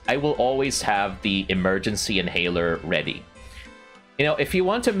 I will always have the emergency inhaler ready. You know, if you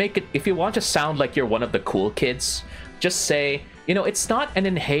want to sound like you're one of the cool kids, just say, you know, it's not an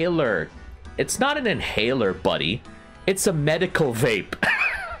inhaler. It's not an inhaler, buddy. It's a medical vape.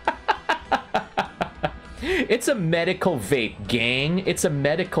 It's a medical vape, gang. It's a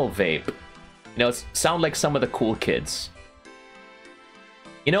medical vape. You know, sound like some of the cool kids.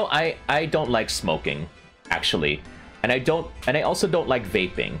 You know, I don't like smoking, actually. And I also don't like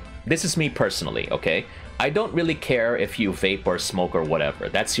vaping. This is me personally, okay? I don't really care if you vape or smoke or whatever.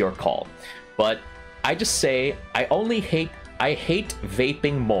 That's your call. But I just say I hate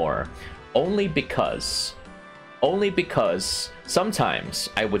vaping more only because sometimes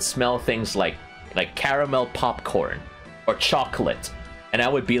I would smell things like caramel popcorn or chocolate, and I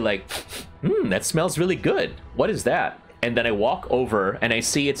would be like, that smells really good. What is that? And then I walk over and I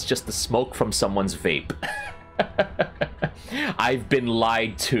see it's just the smoke from someone's vape. I've been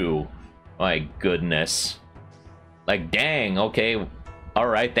lied to. My goodness. Like, dang, okay. All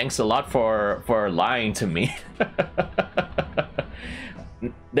right, thanks a lot for lying to me.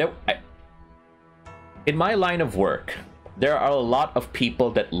 In my line of work, there are a lot of people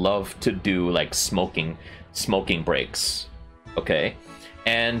that love to do like smoking breaks, okay?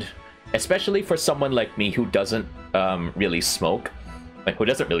 And especially for someone like me who doesn't really smoke, who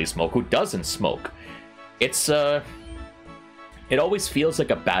doesn't smoke, it always feels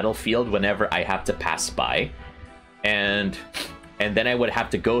like a battlefield whenever I have to pass by, and then I would have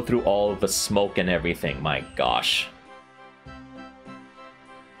to go through all the smoke and everything. My gosh.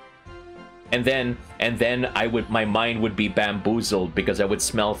 And then my mind would be bamboozled because I would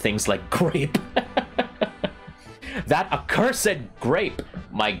smell things like grape. That accursed grape.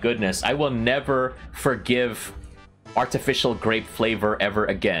 my goodness, I will never forgive artificial grape flavor ever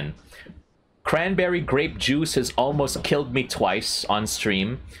again. Cranberry grape juice has almost killed me twice on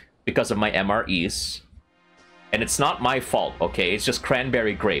stream because of my MREs. And it's not my fault, okay? It's just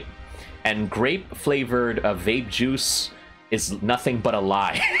cranberry grape. And grape flavored vape juice is nothing but a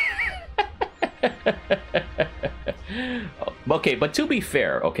lie. Okay, but to be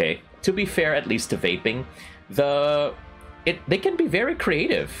fair, okay? To be fair, at least to vaping, they can be very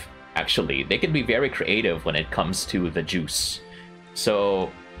creative, actually. They can be very creative when it comes to the juice.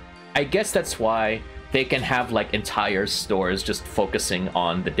 So I guess that's why they can have like entire stores just focusing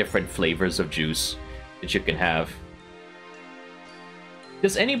on the different flavors of juice that you can have.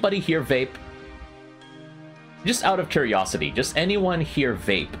 Does anybody here vape? Just out of curiosity, does anyone here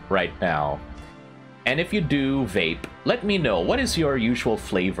vape right now? And if you do vape, let me know, what is your usual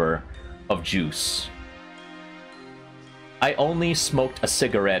flavor of juice? I only smoked a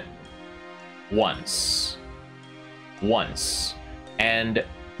cigarette once. And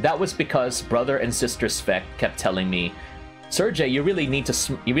that was because brother and sister Svek kept telling me, Serjay, you really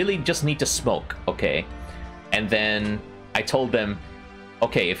just need to smoke, okay? And then I told them,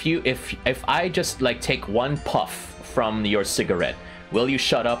 okay, if I just like take one puff from your cigarette, will you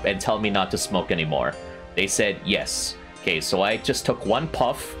shut up and tell me not to smoke anymore? They said yes. Okay, so I just took one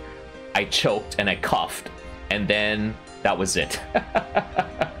puff, I choked and I coughed, and then that was it.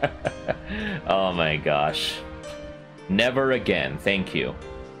 Oh my gosh. Never again, thank you.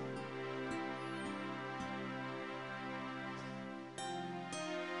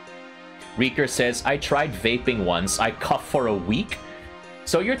 Reeker says, I tried vaping once, I coughed for a week.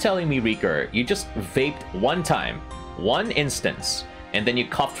 So you're telling me, Reeker, you just vaped one time, one instance, and then you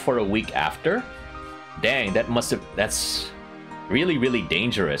coughed for a week after? Dang, that's really, really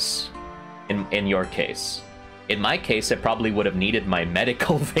dangerous in your case. In my case, I probably would have needed my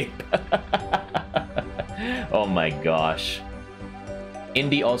medical vape. Oh my gosh.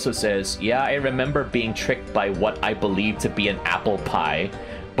 Indy also says, yeah, I remember being tricked by what I believed to be an apple pie,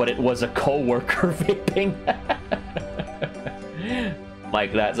 but it was a co-worker vaping.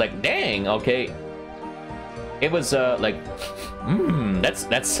 Like that's like, dang, okay. It was like,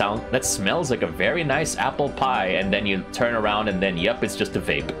 that smells like a very nice apple pie, and then you turn around and then yep, it's just a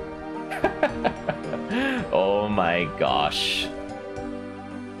vape. Oh my gosh.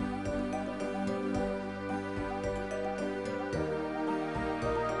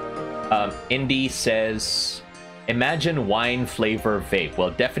 Indy says, imagine wine flavor vape.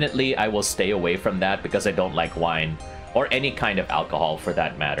 Well, definitely I will stay away from that because I don't like wine, or any kind of alcohol for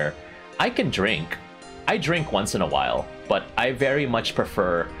that matter. I can drink. I drink once in a while, but I very much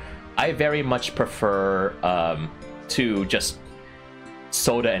prefer to just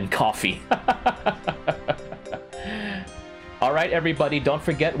soda and coffee. All right, everybody, don't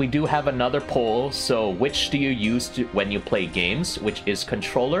forget we do have another poll. So which do you use when you play games? Which is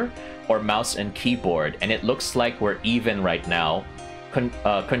controller or mouse and keyboard? And it looks like we're even right now.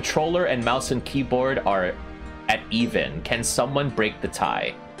 Controller and mouse and keyboard are at even. Can someone break the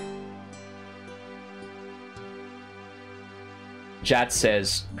tie? Jat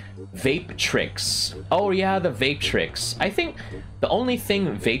says, vape tricks. Oh yeah, the vape tricks. I think the only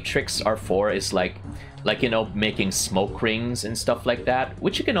thing vape tricks are for is like, you know, making smoke rings and stuff like that,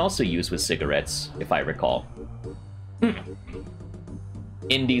 which you can also use with cigarettes, if I recall.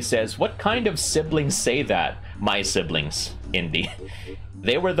 Indy says, what kind of siblings say that? My siblings, Indy.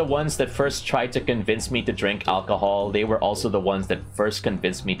 They were the ones that first tried to convince me to drink alcohol. They were also the ones that first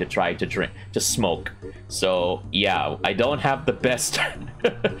convinced me to try to smoke. So yeah, I don't have the best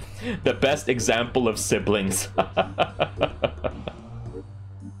the best example of siblings.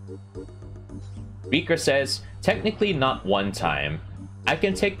 Beaker says, technically not one time. I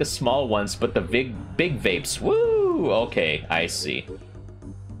can take the small ones, but the big vapes, woo! Okay, I see.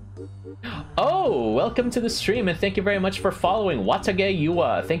 Oh, welcome to the stream, and thank you very much for following. Watage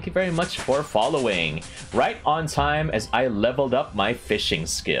Yua, thank you very much for following. Right on time as I leveled up my fishing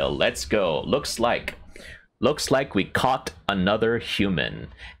skill. Let's go. Looks like we caught another human.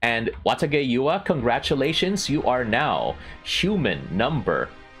 And Watage Yua, congratulations, you are now human number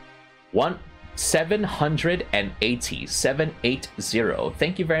 780.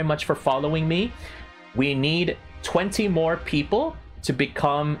 Thank you very much for following me. We need 20 more people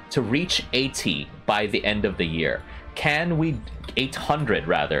to reach 80 by the end of the year. 800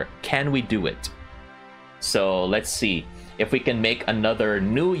 rather. Can we do it? So let's see if we can make another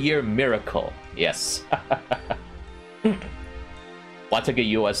New Year miracle. Yes.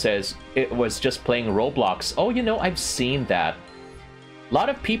 Watagayua says, it was just playing Roblox. Oh, you know, I've seen that. A lot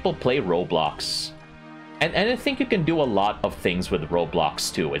of people play Roblox. And I think you can do a lot of things with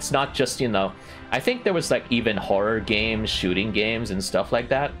Roblox too. It's not just, you know, I think there was like even horror games, shooting games, and stuff like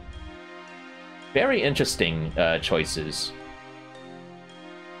that. Very interesting choices.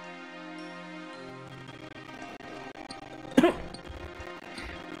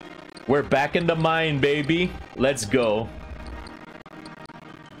 We're back in the mine, baby. Let's go.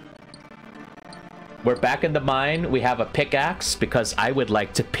 We're back in the mine. We have a pickaxe because I would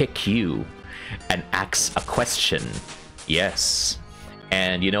like to pick you and ask a question. Yes.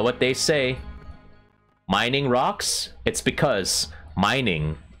 And you know what they say? Mining rocks? It's because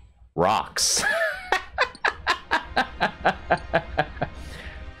mining rocks.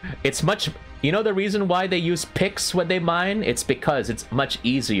 It's much... You know the reason why they use picks when they mine? It's because it's much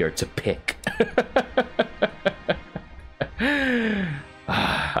easier to pick.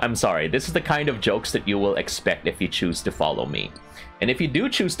 I'm sorry, this is the kind of jokes that you will expect if you choose to follow me. And if you do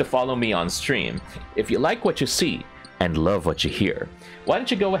choose to follow me on stream, if you like what you see and love what you hear, why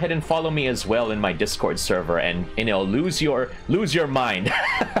don't you go ahead and follow me as well in my Discord server and, you know, lose your mind.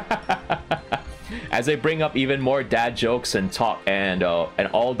 As I bring up even more dad jokes and talk and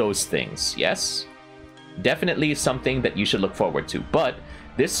all those things. Yes? Definitely something that you should look forward to. But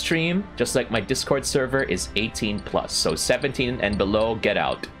this stream, just like my Discord server, is 18 plus. So 17 and below, get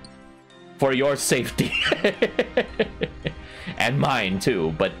out. For your safety. And mine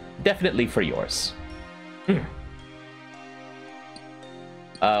too, but definitely for yours.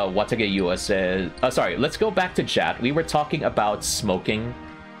 Watage US says... sorry, let's go back to chat. We were talking about smoking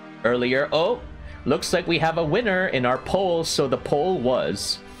earlier. Oh, looks like we have a winner in our poll. So the poll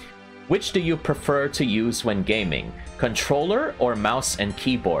was... Which do you prefer to use when gaming? Controller or mouse and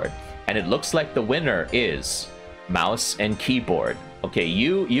keyboard? And it looks like the winner is mouse and keyboard. Okay,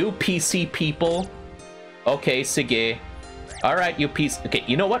 you PC people. Okay, sige. Alright, you PC... Okay,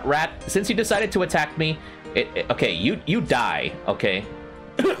 you know what, Rat? Since you decided to attack me, okay, you die, okay?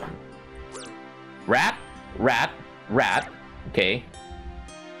 Rat. Okay.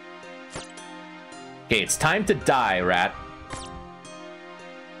 Okay, it's time to die, Rat.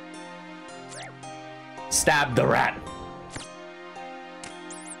 Stab the rat.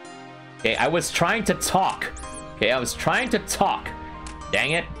 Okay, I was trying to talk. Okay, I was trying to talk.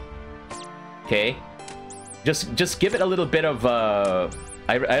 Dang it. Okay. Just give it a little bit of,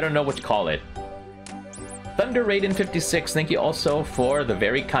 I don't know what to call it. Thunder Raiden 56, thank you also for the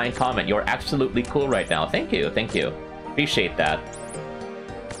very kind comment. You're absolutely cool right now. Thank you, thank you. Appreciate that.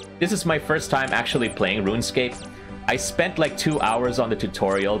 This is my first time actually playing RuneScape. I spent like 2 hours on the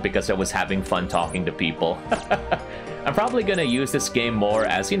tutorial because I was having fun talking to people. I'm probably gonna use this game more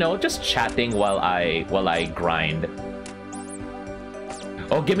as, you know, just chatting while I grind.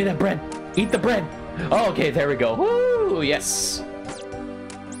 Oh, give me that bread! Eat the bread! Oh, okay, there we go. Woo! Yes!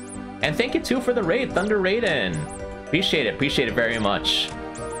 And thank you too for the raid, Thunder Raiden. Appreciate it very much.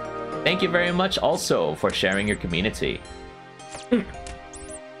 Thank you very much also for sharing your community.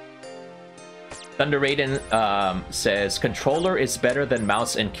 Thunder Raiden says, controller is better than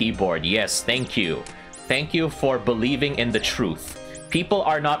mouse and keyboard. Yes, thank you. Thank you for believing in the truth. People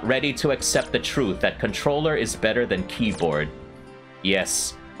are not ready to accept the truth that controller is better than keyboard.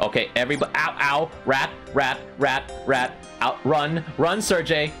 Yes. Okay, everybody. Ow, ow. Rat. Out. Run,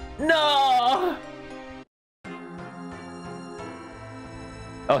 Serjay. No!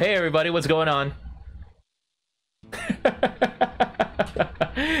 Oh, hey, everybody. What's going on?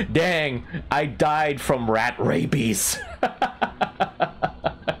 Dang, I died from rat rabies.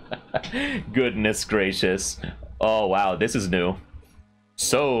 Goodness gracious. Oh, wow, this is new.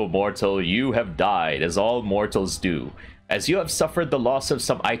 So, mortal, you have died, as all mortals do. As you have suffered the loss of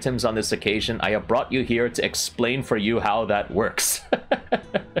some items on this occasion, I have brought you here to explain for you how that works.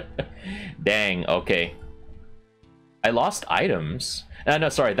 Dang, okay. I lost items? No,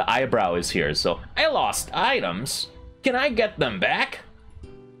 sorry, the eyebrow is here, so... I lost items? Can I get them back?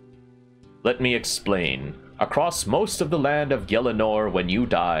 Let me explain. Across most of the land of Gielinor, when you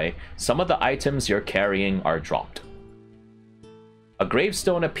die, some of the items you're carrying are dropped. A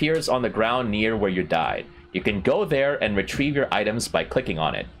gravestone appears on the ground near where you died. You can go there and retrieve your items by clicking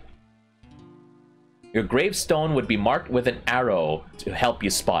on it. Your gravestone would be marked with an arrow to help you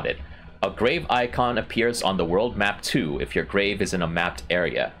spot it. A grave icon appears on the world map too if your grave is in a mapped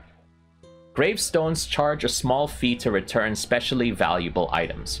area. Gravestones charge a small fee to return specially valuable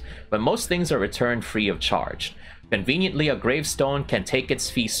items, but most things are returned free of charge. Conveniently, a gravestone can take its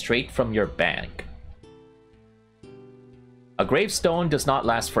fee straight from your bank. A gravestone does not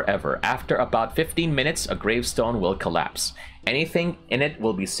last forever. After about 15 minutes, a gravestone will collapse. Anything in it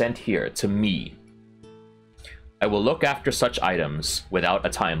will be sent here, to me. I will look after such items without a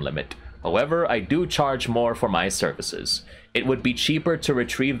time limit. However, I do charge more for my services. It would be cheaper to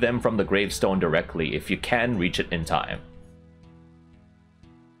retrieve them from the gravestone directly if you can reach it in time.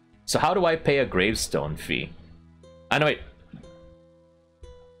 So how do I pay a gravestone fee? No, wait.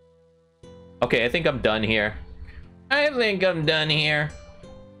 Okay, I think I'm done here.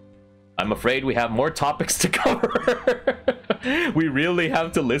 I'm afraid we have more topics to cover. We really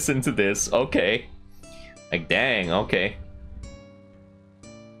have to listen to this. Okay. Like, dang, okay.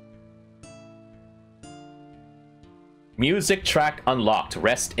 Music track unlocked.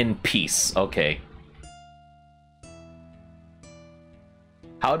 Rest in peace. Okay.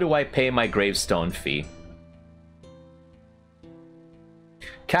 How do I pay my gravestone fee?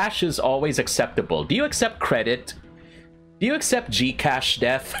 Cash is always acceptable. Do you accept credit? Do you accept Gcash,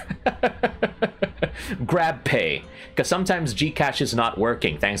 Death? Grab Pay. Because sometimes Gcash is not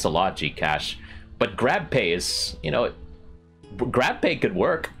working. Thanks a lot, Gcash. But Grab Pay is, you know, Grab Pay could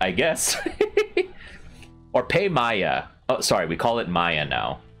work, I guess. Or Pay Maya. Oh, sorry, we call it Maya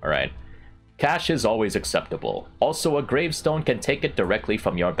now. Alright. Cash is always acceptable. Also, a gravestone can take it directly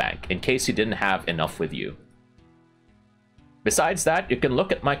from your bank, in case you didn't have enough with you. Besides that, you can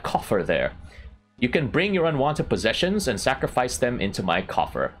look at my coffer there. You can bring your unwanted possessions and sacrifice them into my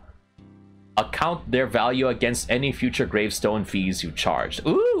coffer. Account their value against any future gravestone fees you charged.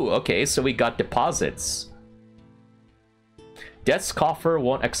 Ooh, okay, so we got deposits. Death's coffer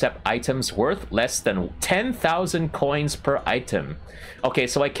won't accept items worth less than 10,000 coins per item. Okay,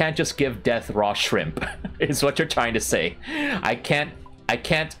 so I can't just give Death raw shrimp, is what you're trying to say. I can't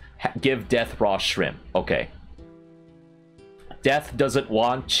give Death raw shrimp. Okay. Death doesn't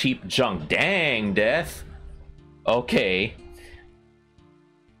want cheap junk. Dang, Death. Okay.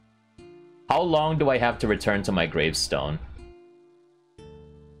 How long do I have to return to my gravestone?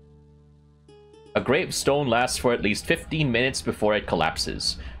 A gravestone lasts for at least 15 minutes before it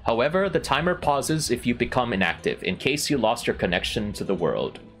collapses. However, the timer pauses if you become inactive, in case you lost your connection to the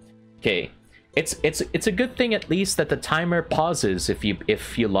world. Okay. It's a good thing at least that the timer pauses if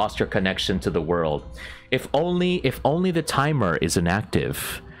you lost your connection to the world. If only the timer is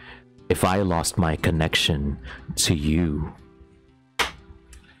inactive. If I lost my connection to you.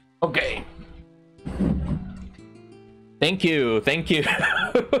 Okay. Thank you. Thank you.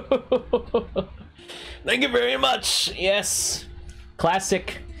 Thank you very much. Yes.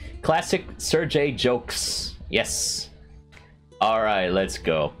 Classic Serjay jokes. Yes. All right, let's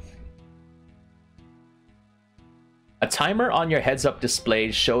go. A timer on your heads-up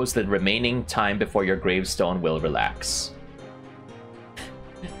display shows the remaining time before your gravestone will relax.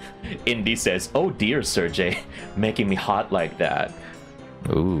 Indy says, "Oh dear, Serjay, making me hot like that."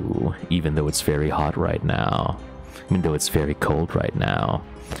 Ooh, even though it's very hot right now. Even though it's very cold right now.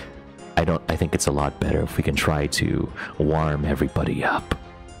 I think it's a lot better if we can try to warm everybody up.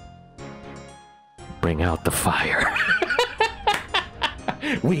 Bring out the fire.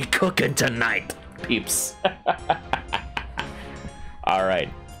 We cooking tonight, peeps. Alright,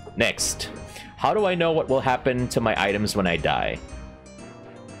 next. How do I know what will happen to my items when I die?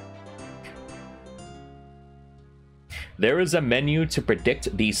 There is a menu to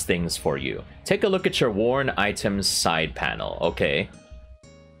predict these things for you. Take a look at your worn items side panel. Okay.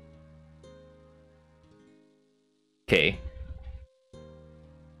 Okay.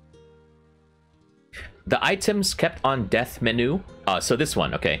 The items kept on death menu. So this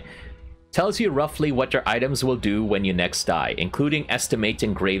one, okay. Tells you roughly what your items will do when you next die, including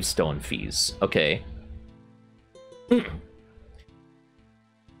estimating gravestone fees. Okay.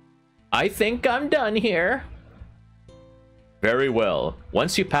 I think I'm done here. Very well.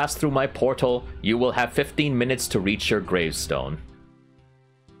 Once you pass through my portal, you will have 15 minutes to reach your gravestone.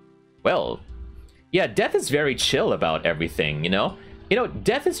 Well, yeah, Death is very chill about everything, you know? You know,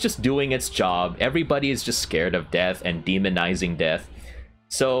 Death is just doing its job. Everybody is just scared of Death and demonizing Death.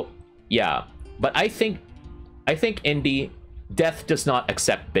 So, yeah. But I think Indy, Death does not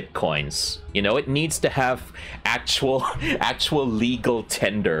accept bitcoins. You know, it needs to have actual legal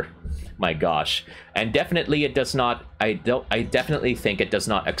tender. My gosh. And definitely it does not, I definitely think it does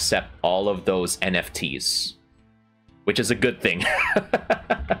not accept all of those NFTs, which is a good thing.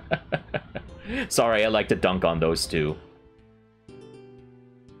 Sorry, I like to dunk on those two.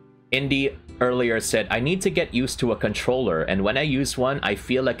 Indy earlier said, I need to get used to a controller, and when I use one, I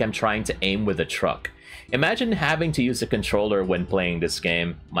feel like I'm trying to aim with a truck. Imagine having to use a controller when playing this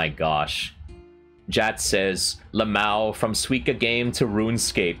game. My gosh. Jat says, Lamau from Suika game to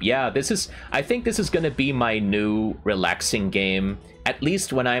RuneScape. Yeah, I think this is going to be my new relaxing game, at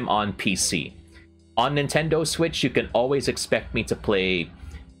least when I'm on PC. On Nintendo Switch, you can always expect me to play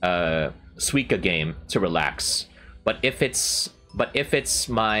Suika game to relax. But if it's But if it's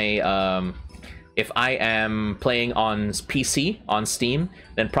my if I am playing on PC on Steam,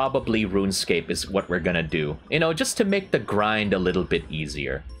 then probably RuneScape is what we're gonna do. You know, just to make the grind a little bit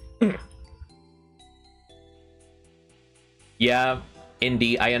easier. Yeah,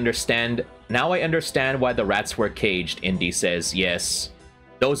 Indy, I understand. Now I understand why the rats were caged, Indy says. Yes,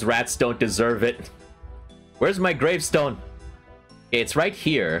 those rats don't deserve it. Where's my gravestone? It's right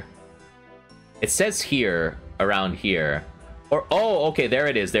here. It says here, around here. Or, oh, okay, there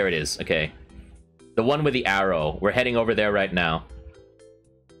it is, okay. The one with the arrow. We're heading over there right now.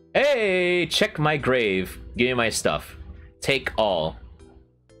 Hey, check my grave. Give me my stuff. Take all.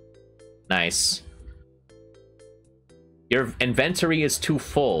 Nice. Your inventory is too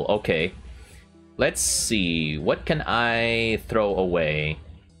full. Okay. Let's see. What can I throw away?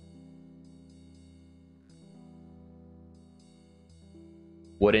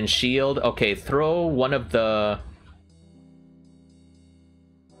 Wooden shield. Okay, throw one of the...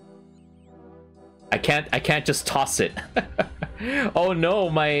 I can't just toss it. Oh no,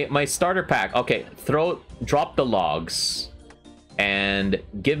 my starter pack. Okay, drop the logs and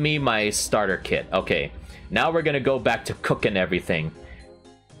give me my starter kit. Okay, now we're gonna go back to cooking everything.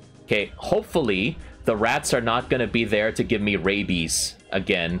 Okay, hopefully the rats are not gonna be there to give me rabies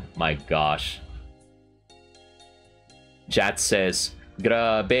again. My gosh. Jat says,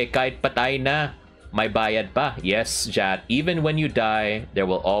 grabe, kahit patay na, may bayad pa. Yes, Jat, even when you die, there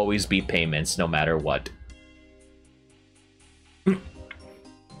will always be payments, no matter what.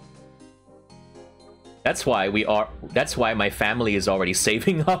 That's why my family is already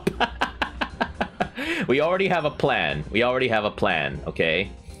saving up. We already have a plan.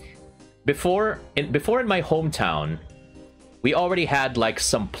 Okay? Before in my hometown, we already had like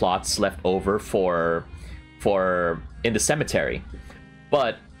some plots left over for in the cemetery.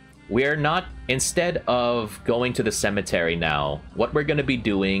 But we're not, instead of going to the cemetery now, what we're going to be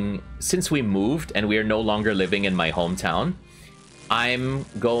doing, since we moved and we are no longer living in my hometown, I'm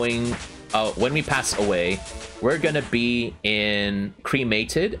going, when we pass away, we're going to be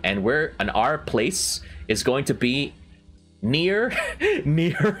cremated, and our place is going to be near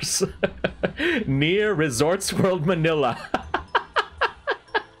Resorts World Manila.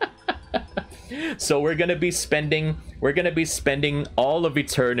 So we're gonna be spending all of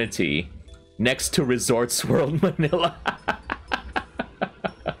eternity next to Resorts World Manila.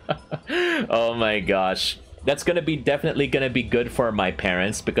 Oh my gosh, that's definitely gonna be good for my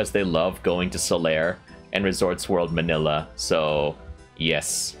parents because they love going to Solaire and Resorts World Manila. So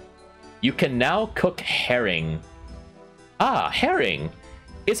yes, you can now cook herring. Ah, herring.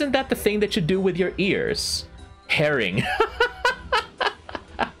 Isn't that the thing that you do with your ears? Herring.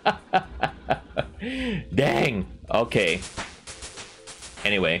 Dang. Okay.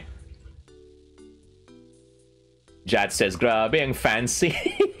 Anyway. Jad says, grabe ang fancy.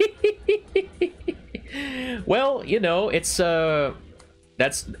 Well, you know, it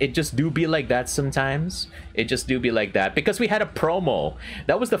just do be like that sometimes. It just do be like that because we had a promo.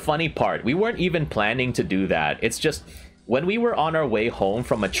 That was the funny part. We weren't even planning to do that. It's just when we were on our way home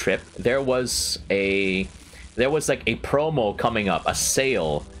from a trip, there was like a promo coming up, a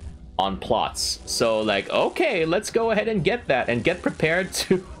sale on plots. So like, okay, let's go ahead and get that and get prepared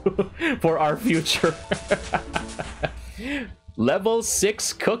to for our future. Level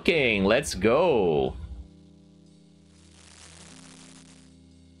 6 cooking. Let's go.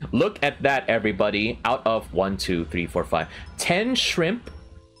 Look at that, everybody. Out of 1, 2, 3, 4, 5, 10 shrimp,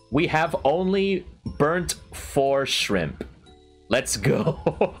 we have only burnt 4 shrimp. Let's go.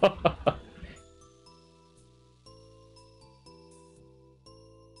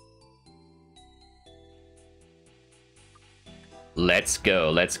 Let's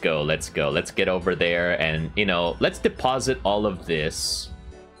go. Let's get over there and, you know, let's deposit all of this.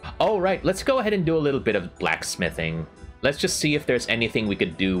 Oh, right. Let's go ahead and do a little bit of blacksmithing. Let's just see if there's anything we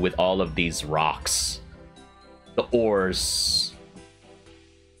could do with all of these rocks. The ores.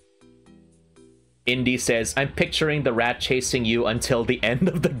 Indy says, I'm picturing the rat chasing you until the end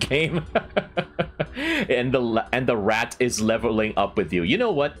of the game. and the rat is leveling up with you. You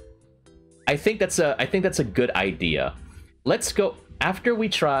know what? I think that's a good idea. Let's go, after we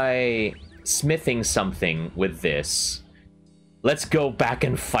try smithing something with this, let's go back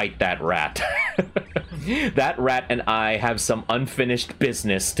and fight that rat. That rat and I have some unfinished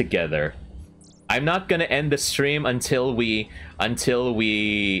business together. I'm not gonna end the stream until we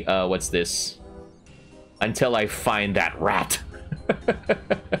what's this? Until I find that rat.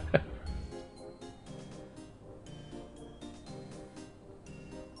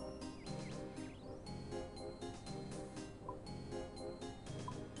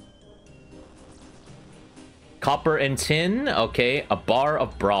 Copper and tin. Okay. A bar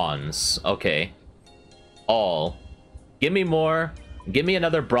of bronze. Okay. All. Give me more. Give me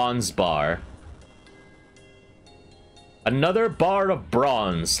another bronze bar. Another bar of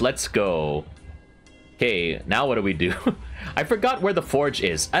bronze. Let's go. Okay, now what do we do? I forgot where the forge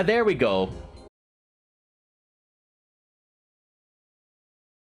is. Ah, there we go.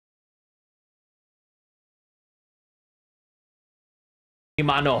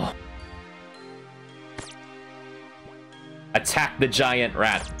 Mano. Attack the giant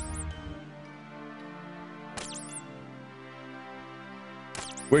rat.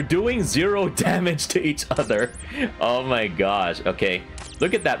 We're doing 0 damage to each other. Oh my gosh. Okay.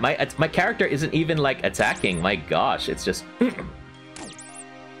 Look at that. My character isn't even like attacking. My gosh. It's just...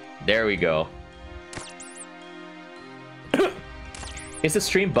 There we go. Is the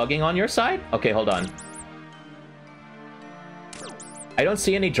stream bugging on your side? Okay, hold on. I don't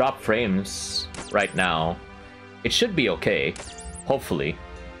see any drop frames right now. It should be okay. Hopefully.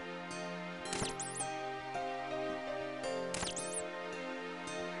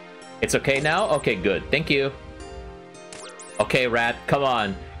 It's okay now? Okay, good. Thank you. Okay, rat, come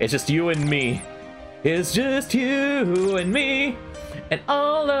on. It's just you and me. It's just you and me. And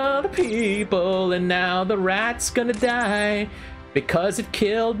all of the people. And now the rat's gonna die. Because it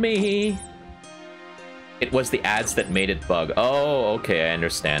killed me. It was the ads that made it bug. Oh, okay, I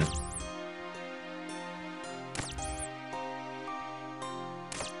understand.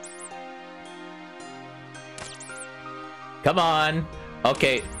 Come on.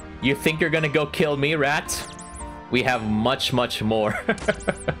 Okay, you think you're gonna go kill me, rat? We have much, much more.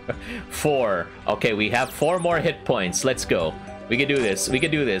 4. Okay, we have 4 more hit points. Let's go. We can do this. We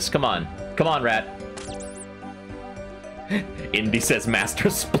can do this. Come on. Come on, rat. Indy says Master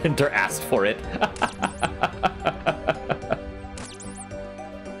Splinter asked for it.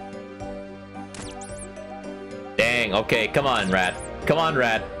 Dang, okay, come on, rat. Come on,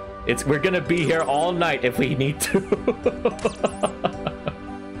 rat. We're gonna be here all night if we need to.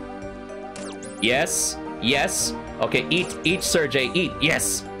 Yes, yes. Okay, eat, Serjay, eat,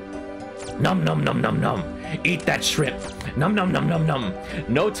 yes. Num num num num num. Eat that shrimp. Num num num num num.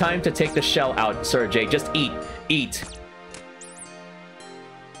 No time to take the shell out, Serjay. Just eat, eat.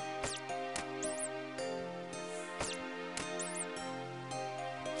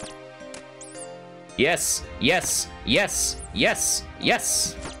 Yes, yes, yes, yes,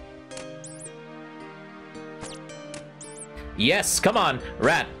 yes. Yes, come on,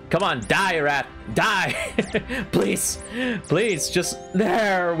 rat. Come on, die, rat. Die. Please, please, just...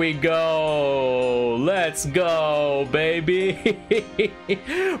 There we go. Let's go, baby.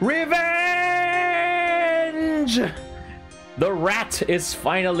 Revenge! The rat is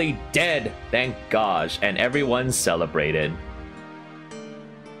finally dead. Thank gosh. And everyone celebrated.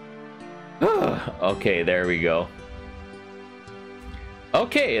 Okay, there we go.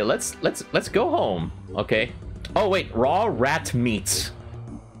 Okay, let's go home. Okay. Oh wait, raw rat meat.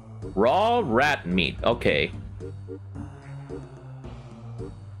 Raw rat meat. Okay.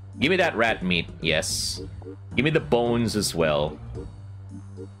 Give me that rat meat. Yes. Give me the bones as well.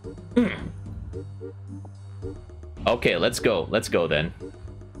 Okay, let's go. Let's go then.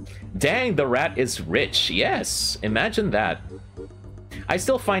 Dang, the rat is rich. Yes. Imagine that. I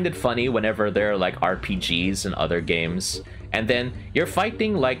still find it funny whenever there are like RPGs and other games, and then you're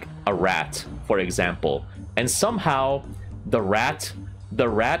fighting like a rat, for example, and somehow the rat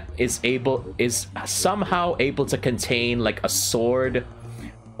is somehow able to contain like a sword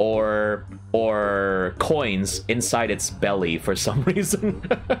or coins inside its belly for some reason.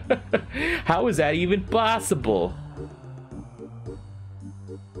 How is that even possible?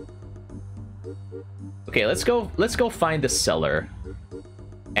 Okay, let's go find the cellar.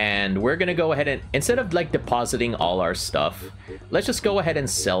 And we're gonna go ahead and, instead of like depositing all our stuff, let's just go ahead and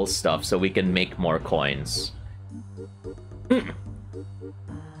sell stuff so we can make more coins.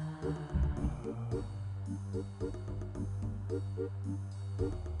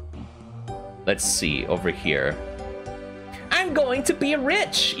 Let's see, over here. I'm going to be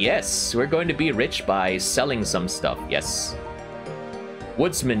rich! Yes, we're going to be rich by selling some stuff, yes.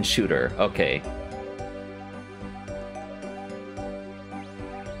 Woodsman shooter, okay.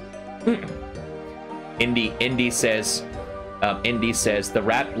 Indy says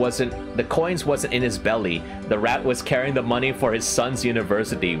the coins wasn't in his belly. The rat was carrying the money for his son's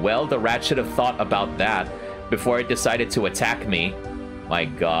university. Well, the rat should have thought about that before it decided to attack me. My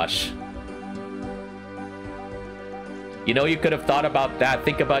gosh. You know, you could have thought about that.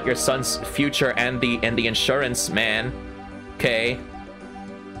 Think about your son's future and the insurance, man. Okay.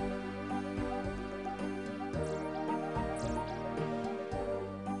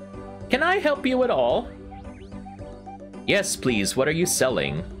 Can I help you at all? Yes, please. What are you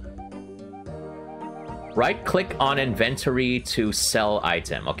selling? Right-click on inventory to sell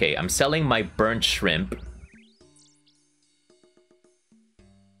item. Okay, I'm selling my burnt shrimp.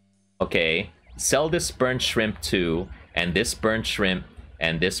 Okay, sell this burnt shrimp too, and this burnt shrimp,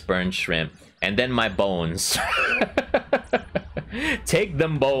 and this burnt shrimp, and then my bones. Take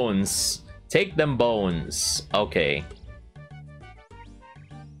them bones. Take them bones. Okay.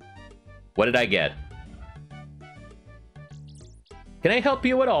 What did I get? Can I help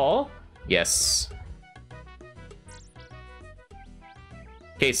you at all? Yes.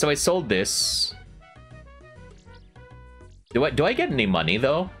 Okay, so I sold this. Do I get any money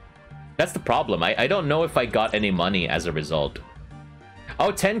though? That's the problem. I don't know if I got any money as a result.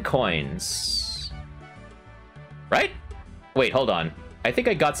 Oh, 10 coins. Right? Wait, hold on. I think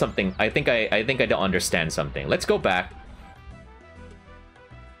I got something. I think I don't understand something. Let's go back.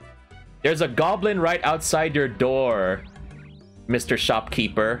 There's a goblin right outside your door, Mr.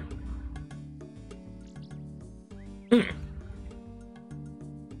 Shopkeeper.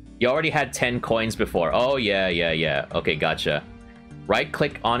 You already had 10 coins before. Oh, yeah. Okay, gotcha.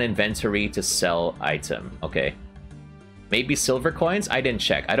 Right-click on inventory to sell item. Okay. Maybe silver coins? I didn't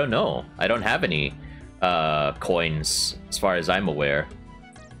check. I don't know. I don't have any coins, as far as I'm aware.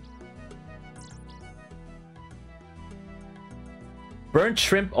 Burnt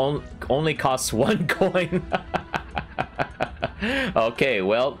shrimp only costs 1 coin. Okay,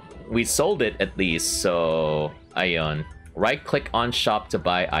 well, we sold it at least, so... Ion. Right-click on shop to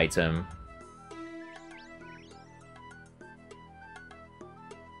buy item.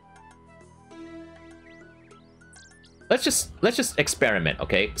 Let's just experiment,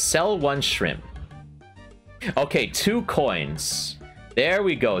 okay? Sell 1 shrimp. Okay, 2 coins. There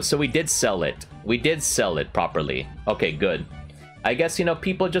we go. So we did sell it. We did sell it properly. Okay, good. I guess, you know,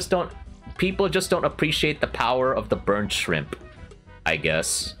 people just don't appreciate the power of the burnt shrimp, I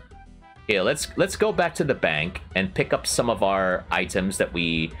guess. Okay, let's go back to the bank and pick up some of our items that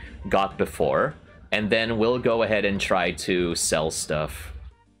we got before, and then we'll go ahead and try to sell stuff.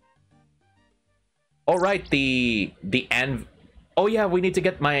 All right, oh yeah, we need to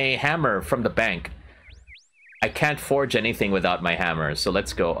get my hammer from the bank. I can't forge anything without my hammer, so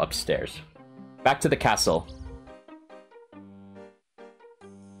let's go upstairs. Back to the castle.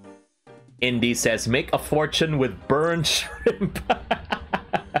 Indy says, make a fortune with burned shrimp.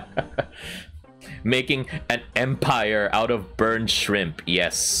 Making an empire out of burned shrimp.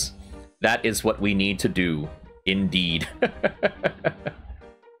 Yes, that is what we need to do. Indeed.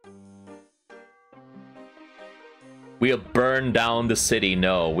 We'll burn down the city.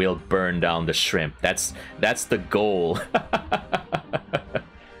 No, we'll burn down the shrimp. That's the goal.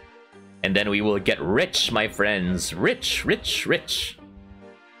 And then we will get rich, my friends. Rich, rich, rich.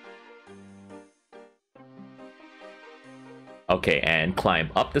 Okay, and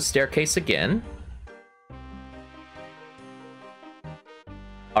climb up the staircase again.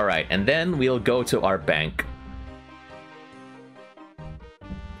 Alright, and then we'll go to our bank.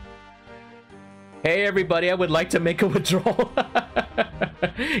 Hey everybody, I would like to make a withdrawal.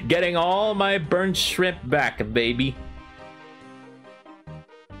 Getting all my burnt shrimp back, baby.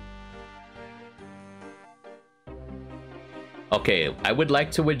 Okay, I would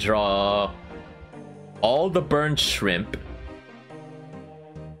like to withdraw all the burnt shrimp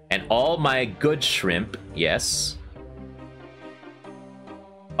and all my good shrimp. Yes.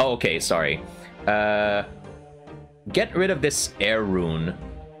 Oh, okay, sorry. Get rid of this air rune.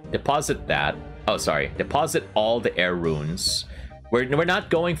 Deposit that. Oh, sorry. Deposit all the air runes. We're not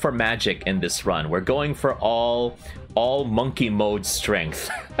going for magic in this run. We're going for all monkey mode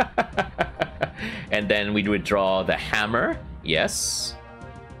strength. And then we withdraw the hammer. Yes.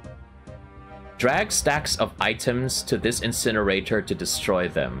 Drag stacks of items to this incinerator to destroy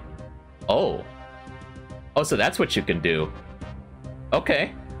them. Oh. Oh, so that's what you can do.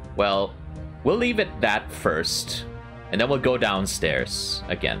 Okay. Well, we'll leave it that first. And then we'll go downstairs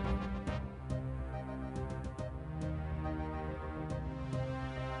again.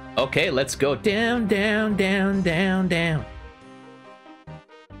 Okay, let's go down, down, down, down, down.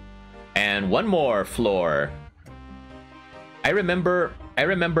 And one more floor. I remember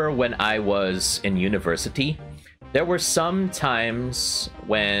when I was in university, there were some times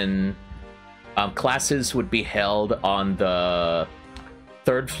when classes would be held on the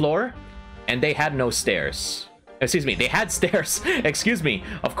 3rd floor, and they had no stairs. Excuse me, they had stairs. Excuse me.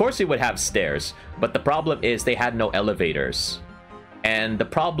 Of course they would have stairs, but the problem is they had no elevators. And the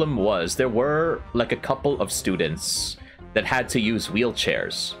problem was there were like a couple of students that had to use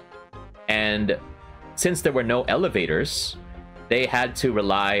wheelchairs. And since there were no elevators, they had to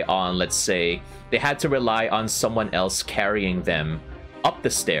rely on, let's say, they had to rely on someone else carrying them up the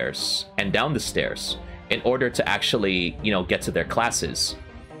stairs and down the stairs in order to actually, you know, get to their classes.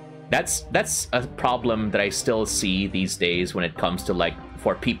 That's a problem that I still see these days when it comes to, like,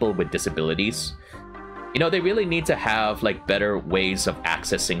 for people with disabilities. You know, they really need to have, like, better ways of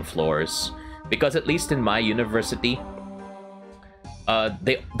accessing floors, because at least in my university,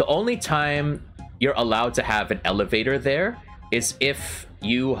 the only time you're allowed to have an elevator there is if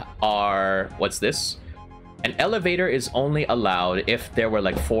you are, what's this? An elevator is only allowed if there were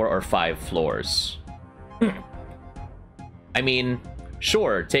like 4 or 5 floors. I mean,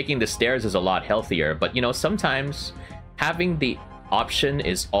 sure, taking the stairs is a lot healthier, but you know, sometimes having the option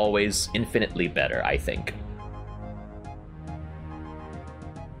is always infinitely better, I think.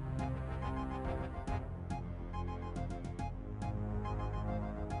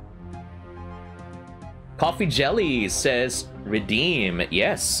 Coffee Jelly says redeem.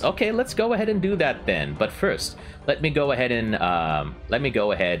 Yes. Okay, let's go ahead and do that then. But first, let me go ahead and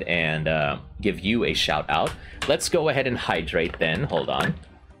give you a shout out. Let's go ahead and hydrate then. Hold on.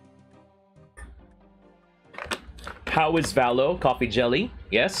 How is Valo? Coffee Jelly?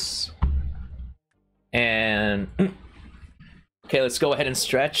 Yes. And okay, let's go ahead and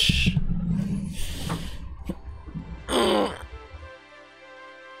stretch.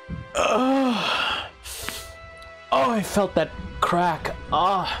 Oh, I felt that crack.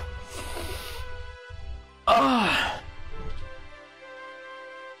 Oh,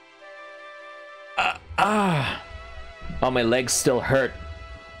 my legs still hurt.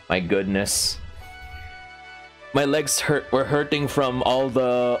 My goodness. My legs were hurting from all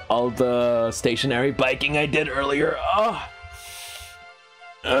the stationary biking I did earlier.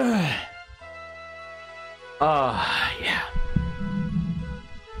 Yeah.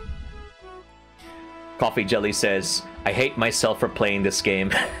 Coffee Jelly says, I hate myself for playing this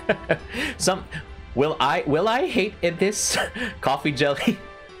game. Will I hate this? Coffee Jelly?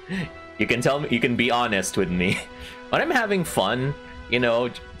 You can tell me, you can be honest with me. When I'm having fun, you know,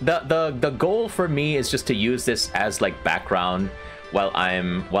 the goal for me is just to use this as like background while I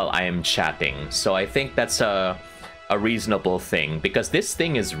am chatting. So I think that's a reasonable thing, because this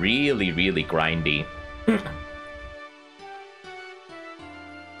thing is really, really grindy.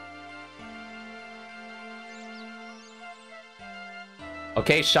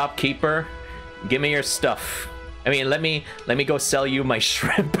 Okay, shopkeeper, give me your stuff. I mean, let me go sell you my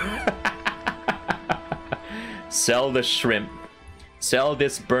shrimp. Sell the shrimp. Sell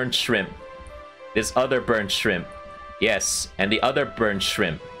this burnt shrimp. This other burnt shrimp. Yes, and the other burnt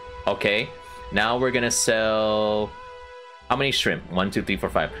shrimp. Okay, now we're gonna sell... How many shrimp? 1, 2, 3, 4,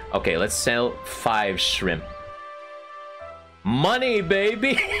 5. Okay, let's sell 5 shrimp. Money,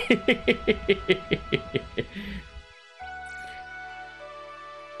 baby!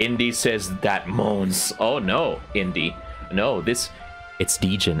 Indy says that moans. Oh no, Indy. No, it's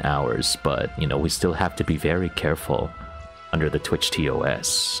Degen hours, but you know, we still have to be very careful under the Twitch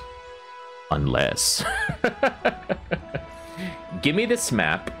TOS. Unless. Give me this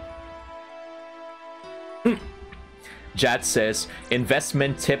map. Jat says,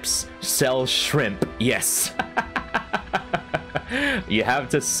 investment tips, sell shrimp. Yes. You have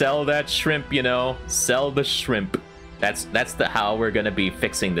to sell that shrimp, you know. Sell the shrimp. That's how we're gonna be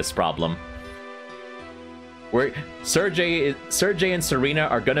fixing this problem. Serjay and Serena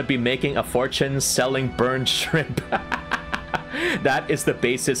are gonna be making a fortune selling burned shrimp. That is the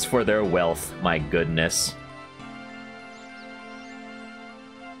basis for their wealth. My goodness.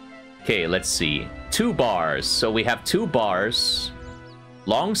 Okay, let's see. 2 bars. So we have 2 bars.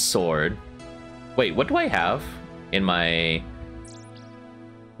 Long sword. Wait, what do I have in my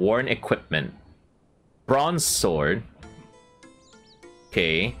worn equipment? Bronze sword.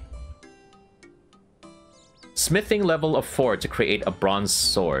 Okay. Smithing level of 4 to create a bronze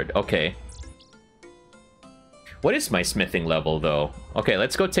sword. Okay. What is my smithing level, though? Okay,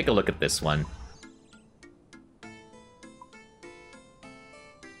 let's go take a look at this one.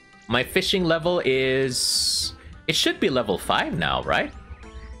 My fishing level is... It should be level 5 now, right?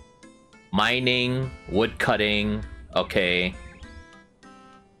 Mining, wood cutting. Okay.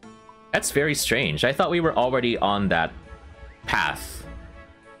 That's very strange. I thought we were already on that path.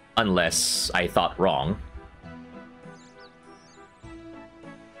 Unless I thought wrong.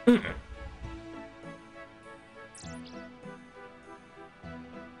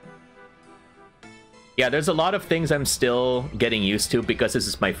 Yeah, there's a lot of things I'm still getting used to because this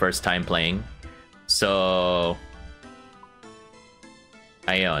is my first time playing. So...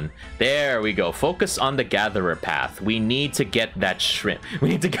 Ion. There we go. Focus on the gatherer path. We need to get that shrimp. We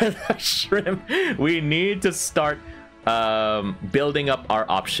need to get that shrimp. We need to start building up our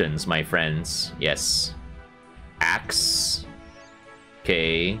options, my friends. Yes. Axe.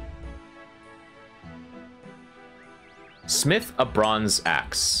 Okay. Smith a bronze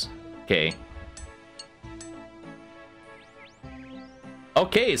axe. Okay.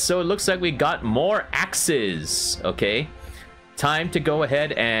 Okay, so it looks like we got more axes. Okay. Time to go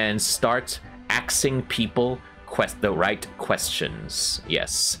ahead and start axing people the right questions.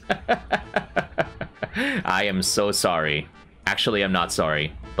 Yes. I am so sorry. Actually, I'm not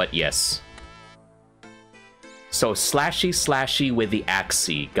sorry, but yes. So slashy with the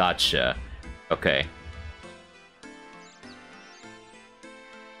axie. Gotcha. Okay.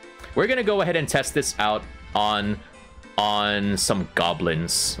 We're gonna go ahead and test this out on some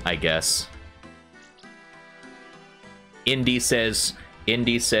goblins, I guess. Indy says,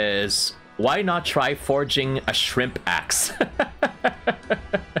 why not try forging a shrimp axe?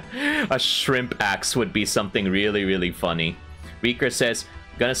 A shrimp axe would be something really, really funny. Reeker says,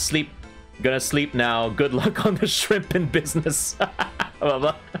 gonna sleep now. Good luck on the shrimping business.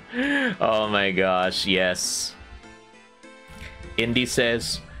 Oh my gosh, yes. Indy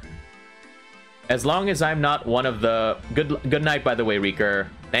says, as long as I'm not one of the... Good night, by the way, Reeker.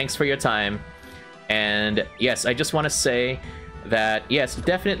 Thanks for your time. And yes, I just want to say that, yes,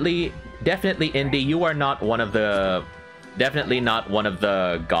 definitely, Indy, you are not one of the... Definitely not one of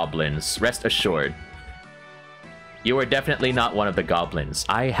the goblins. Rest assured. You are definitely not one of the goblins.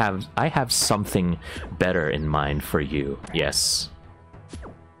 I have something better in mind for you. Yes.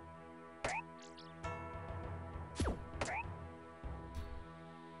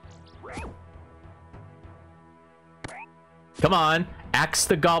 Come on, ask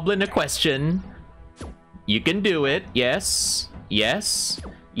the goblin a question. You can do it. Yes. Yes.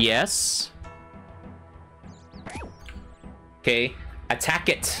 Yes. Okay, attack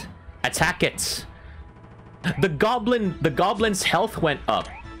it. Attack it. The goblin's health went up.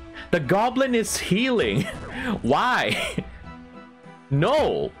 The goblin is healing. Why?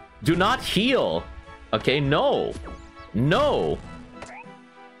 No, do not heal. Okay, no. No.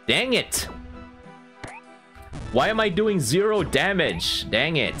 Dang it. Why am I doing 0 damage?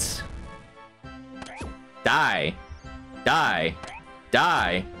 Dang it. Die. Die.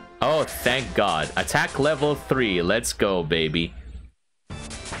 Die. Oh, thank God. Attack level 3. Let's go, baby.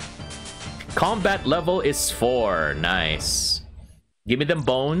 Combat level is 4. Nice. Give me them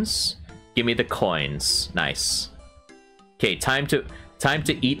bones. Give me the coins. Nice. Okay, time to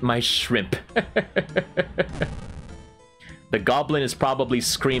eat my shrimp. The goblin is probably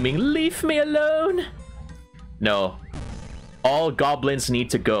screaming, "Leave me alone!" No. All goblins need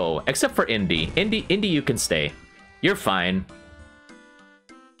to go, except for Indy. Indy, you can stay. You're fine.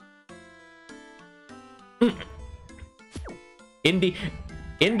 Indy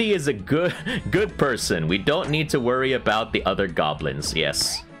is a good person. We don't need to worry about the other goblins.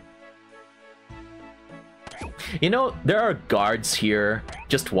 Yes. You know, there are guards here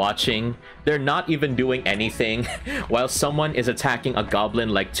just watching. They're not even doing anything while someone is attacking a goblin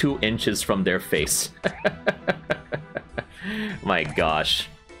like 2 inches from their face. My gosh.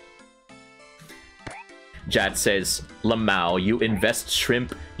 Jad says, Lamau, you invest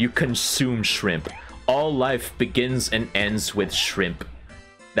shrimp, you consume shrimp. All life begins and ends with shrimp.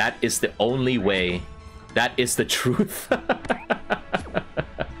 That is the only way. That is the truth.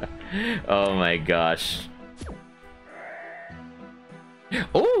 Oh my gosh.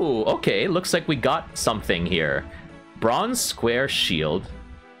 Oh, okay. Looks like we got something here. Bronze square shield.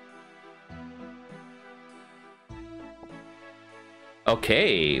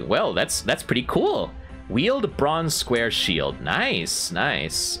 Okay, well, that's pretty cool. Wield bronze square shield. Nice,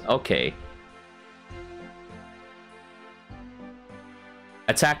 nice. Okay.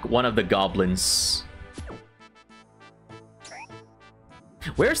 Attack one of the goblins.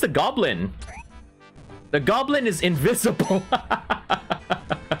 Where's the goblin? The goblin is invisible.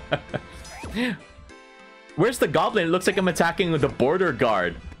 Where's the goblin? It looks like I'm attacking the border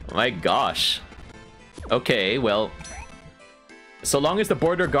guard. My gosh. Okay, well, so long as the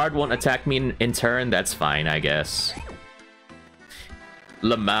border guard won't attack me in turn, that's fine, I guess.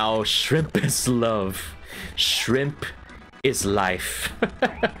 Lamau, shrimp is love. Shrimp is life.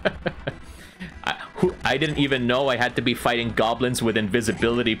 I didn't even know I had to be fighting goblins with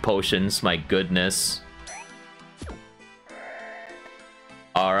invisibility potions. My goodness.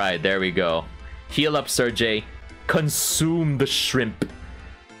 Alright, there we go. Heal up, Serjay. Consume the shrimp.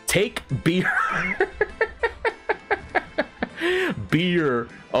 Take beer. Beer.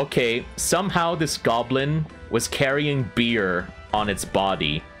 Okay, somehow this goblin was carrying beer on its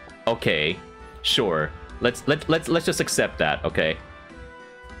body. Okay, sure. Let's just accept that, okay?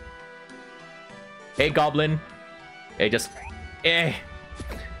 Hey, goblin. It just... Eh.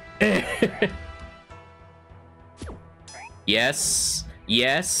 Yes.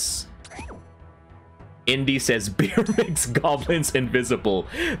 Yes. Indy says beer makes goblins invisible.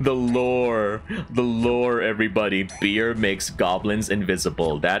 The lore. The lore, everybody. Beer makes goblins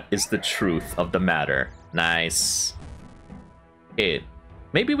invisible. That is the truth of the matter. Nice.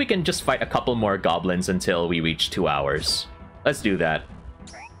 Maybe we can just fight a couple more goblins until we reach 2 hours. Let's do that.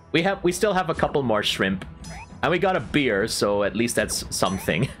 We still have a couple more shrimp. And we got a beer, so at least that's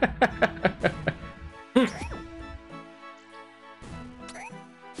something.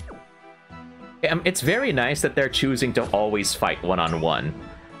 It's very nice that they're choosing to always fight one-on-one.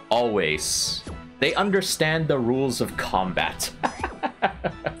 Always. They understand the rules of combat.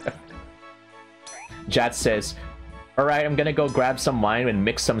 Jat says, alright, I'm gonna go grab some wine and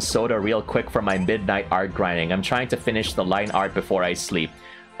mix some soda real quick for my midnight art grinding. I'm trying to finish the line art before I sleep.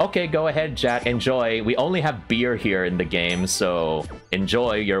 Okay, go ahead, Jat. Enjoy. We only have beer here in the game, so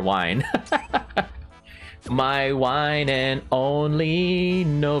enjoy your wine. My wine and only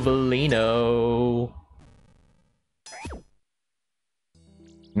Novellino.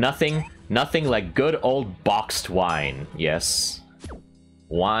 Nothing like good old boxed wine. Yes.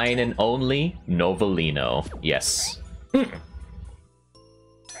 Wine and only Novellino. Yes.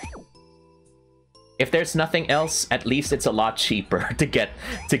 If there's nothing else, at least it's a lot cheaper to get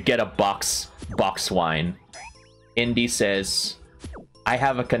a box wine. Indy says, I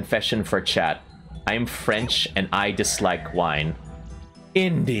have a confession for chat. I'm French and I dislike wine.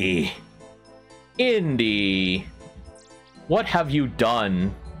 Indy. Indy. What have you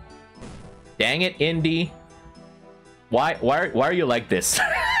done? Dang it, Indy. Why are you like this?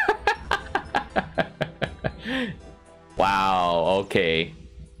 Wow, okay.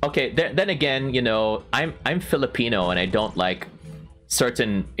 Okay, then again, you know, I'm Filipino and I don't like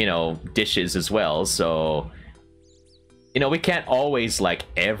certain, you know, dishes as well, so you know, we can't always like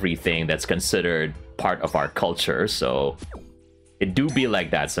everything that's considered part of our culture, so it do be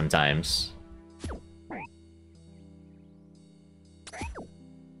like that sometimes.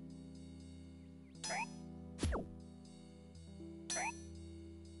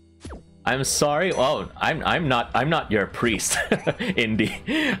 I'm sorry. Oh, I'm not your priest, Indy.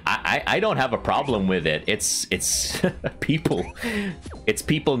 I don't have a problem with it. It's people. It's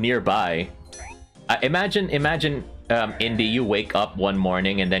people nearby. Imagine, Indy, you wake up one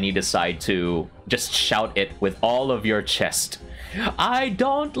morning and then you decide to just shout it with all of your chest. I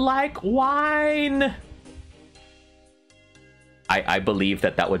don't like wine. I believe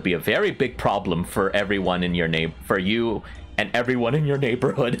that would be a very big problem for everyone in your for you and everyone in your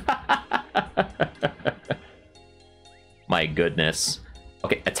neighborhood. My goodness.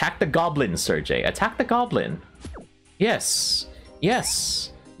 Okay, attack the goblin, Serjay. Attack the goblin. Yes.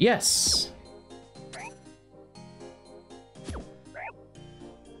 Yes. Yes.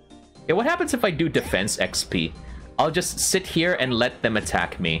 Okay, what happens if I do defense XP? I'll just sit here and let them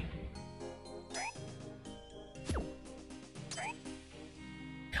attack me.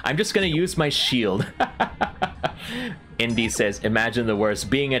 I'm just gonna use my shield. Indy says, imagine the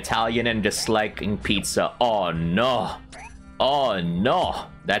worst, being Italian and disliking pizza. Oh no. Oh no.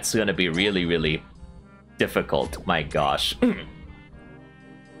 That's gonna be really, really difficult. My gosh.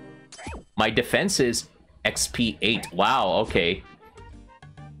 My defense is XP 8. Wow, okay.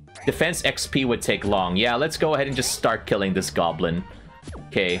 Defense XP would take long. Yeah, let's go ahead and just start killing this goblin.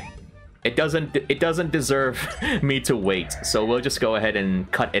 Okay. It doesn't deserve me to wait, so we'll just go ahead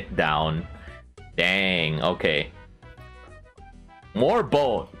and cut it down. Dang, okay. More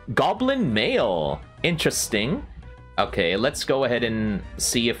bow. Goblin mail. Interesting. Okay, let's go ahead and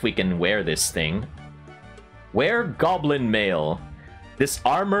see if we can wear this thing. Wear goblin mail. This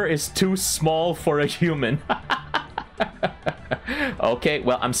armor is too small for a human. Okay,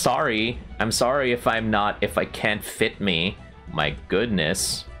 well, I'm sorry. I'm sorry if I can't fit me. My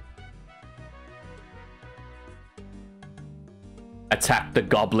goodness. Attack the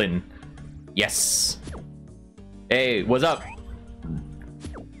goblin. Yes. Hey, what's up?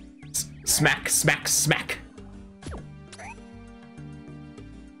 Smack, smack, smack.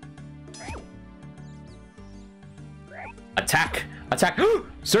 Attack, attack.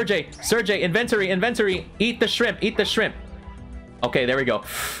 Serjay, inventory. Eat the shrimp. Okay, there we go.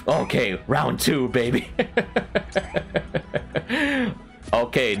 Okay, round 2, baby.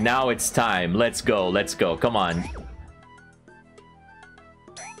 Okay, now it's time. Let's go. Come on.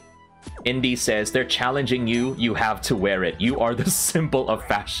 Indy says, they're challenging you. You have to wear it. You are the symbol of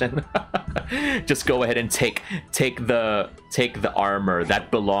fashion. Just go ahead and take the armor.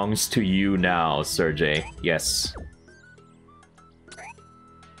 That belongs to you now, Serjay. Yes.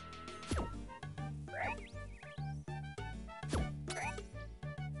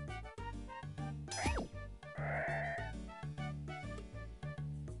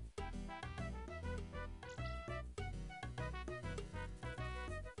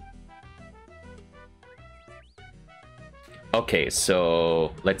 Okay,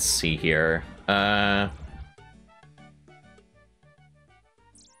 so let's see here.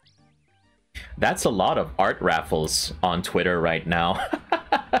 That's a lot of art raffles on Twitter right now.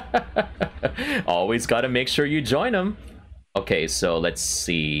 Always gotta make sure you join them. Okay, so let's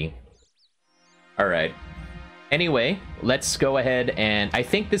see. Alright. Anyway, let's go ahead and... I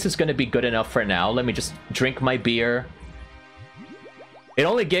think this is gonna be good enough for now. Let me just drink my beer. It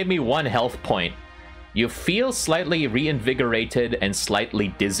only gave me 1 health point. You feel slightly reinvigorated and slightly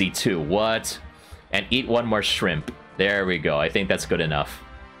dizzy too. What? And eat 1 more shrimp. There we go. I think that's good enough.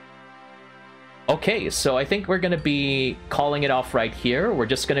 Okay, so I think we're going to be calling it off right here. We're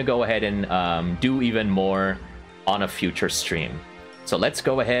just going to go ahead and do even more on a future stream. So let's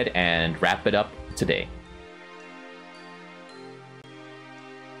go ahead and wrap it up today.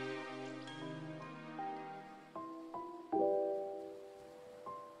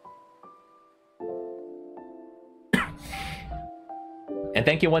 And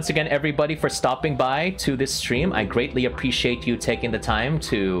thank you once again, everybody, for stopping by to this stream. I greatly appreciate you taking the time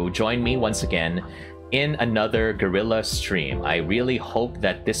to join me once again in another Guerrilla stream. I really hope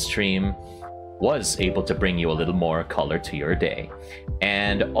that this stream was able to bring you a little more color to your day.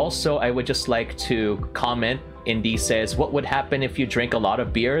 And also, I would just like to comment, Indy says, what would happen if you drink a lot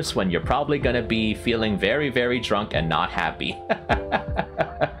of beers when you're probably going to be feeling very, very drunk and not happy?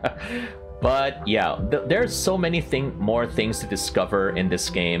 But yeah, there's so many more things to discover in this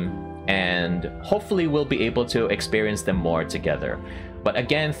game, and hopefully we'll be able to experience them more together. But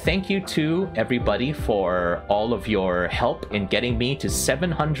again, thank you to everybody for all of your help in getting me to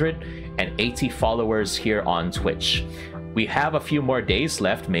 780 followers here on Twitch. We have a few more days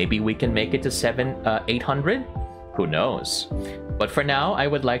left. Maybe we can make it to 800? Who knows? But for now, I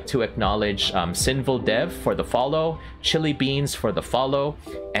would like to acknowledge Sinful Dev for the follow, Chili Beans for the follow,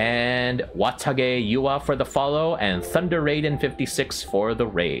 and Watage Yua for the follow, and Thunder Raiden 56 for the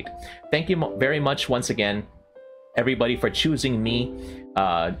raid. Thank you very much once again, everybody, for choosing me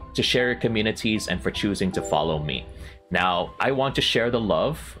to share your communities and for choosing to follow me. Now, I want to share the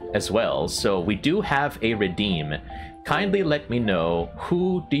love as well, so we do have a redeem. Kindly let me know,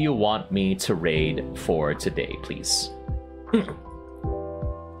 who do you want me to raid for today, please?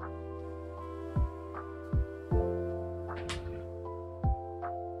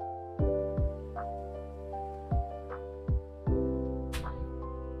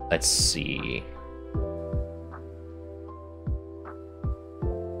 Let's see.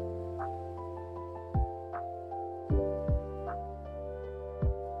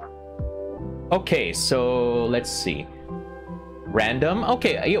 Okay, so let's see. Random?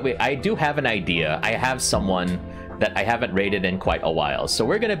 Okay, wait, I do have an idea. I have someone that I haven't raided in quite a while. So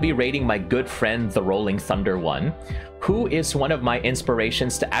we're going to be raiding my good friend, the Rolling Thunder 1, who is one of my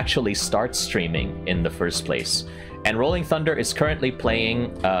inspirations to actually start streaming in the first place. And Rolling Thunder is currently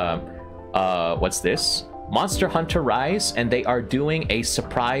playing, what's this? Monster Hunter Rise, and they are doing a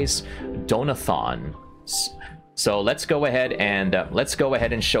surprise donathon. So let's go ahead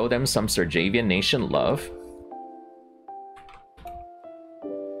and show them some Serjavian Nation love.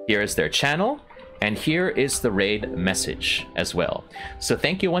 Here is their channel, and here is the raid message as well. So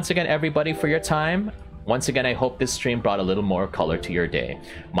thank you once again, everybody, for your time. Once again, I hope this stream brought a little more color to your day.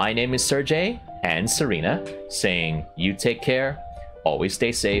 My name is Serjay and Serena, saying you take care, always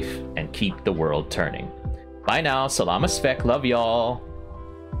stay safe, and keep the world turning. Bye now. Salamat Svek. Love y'all.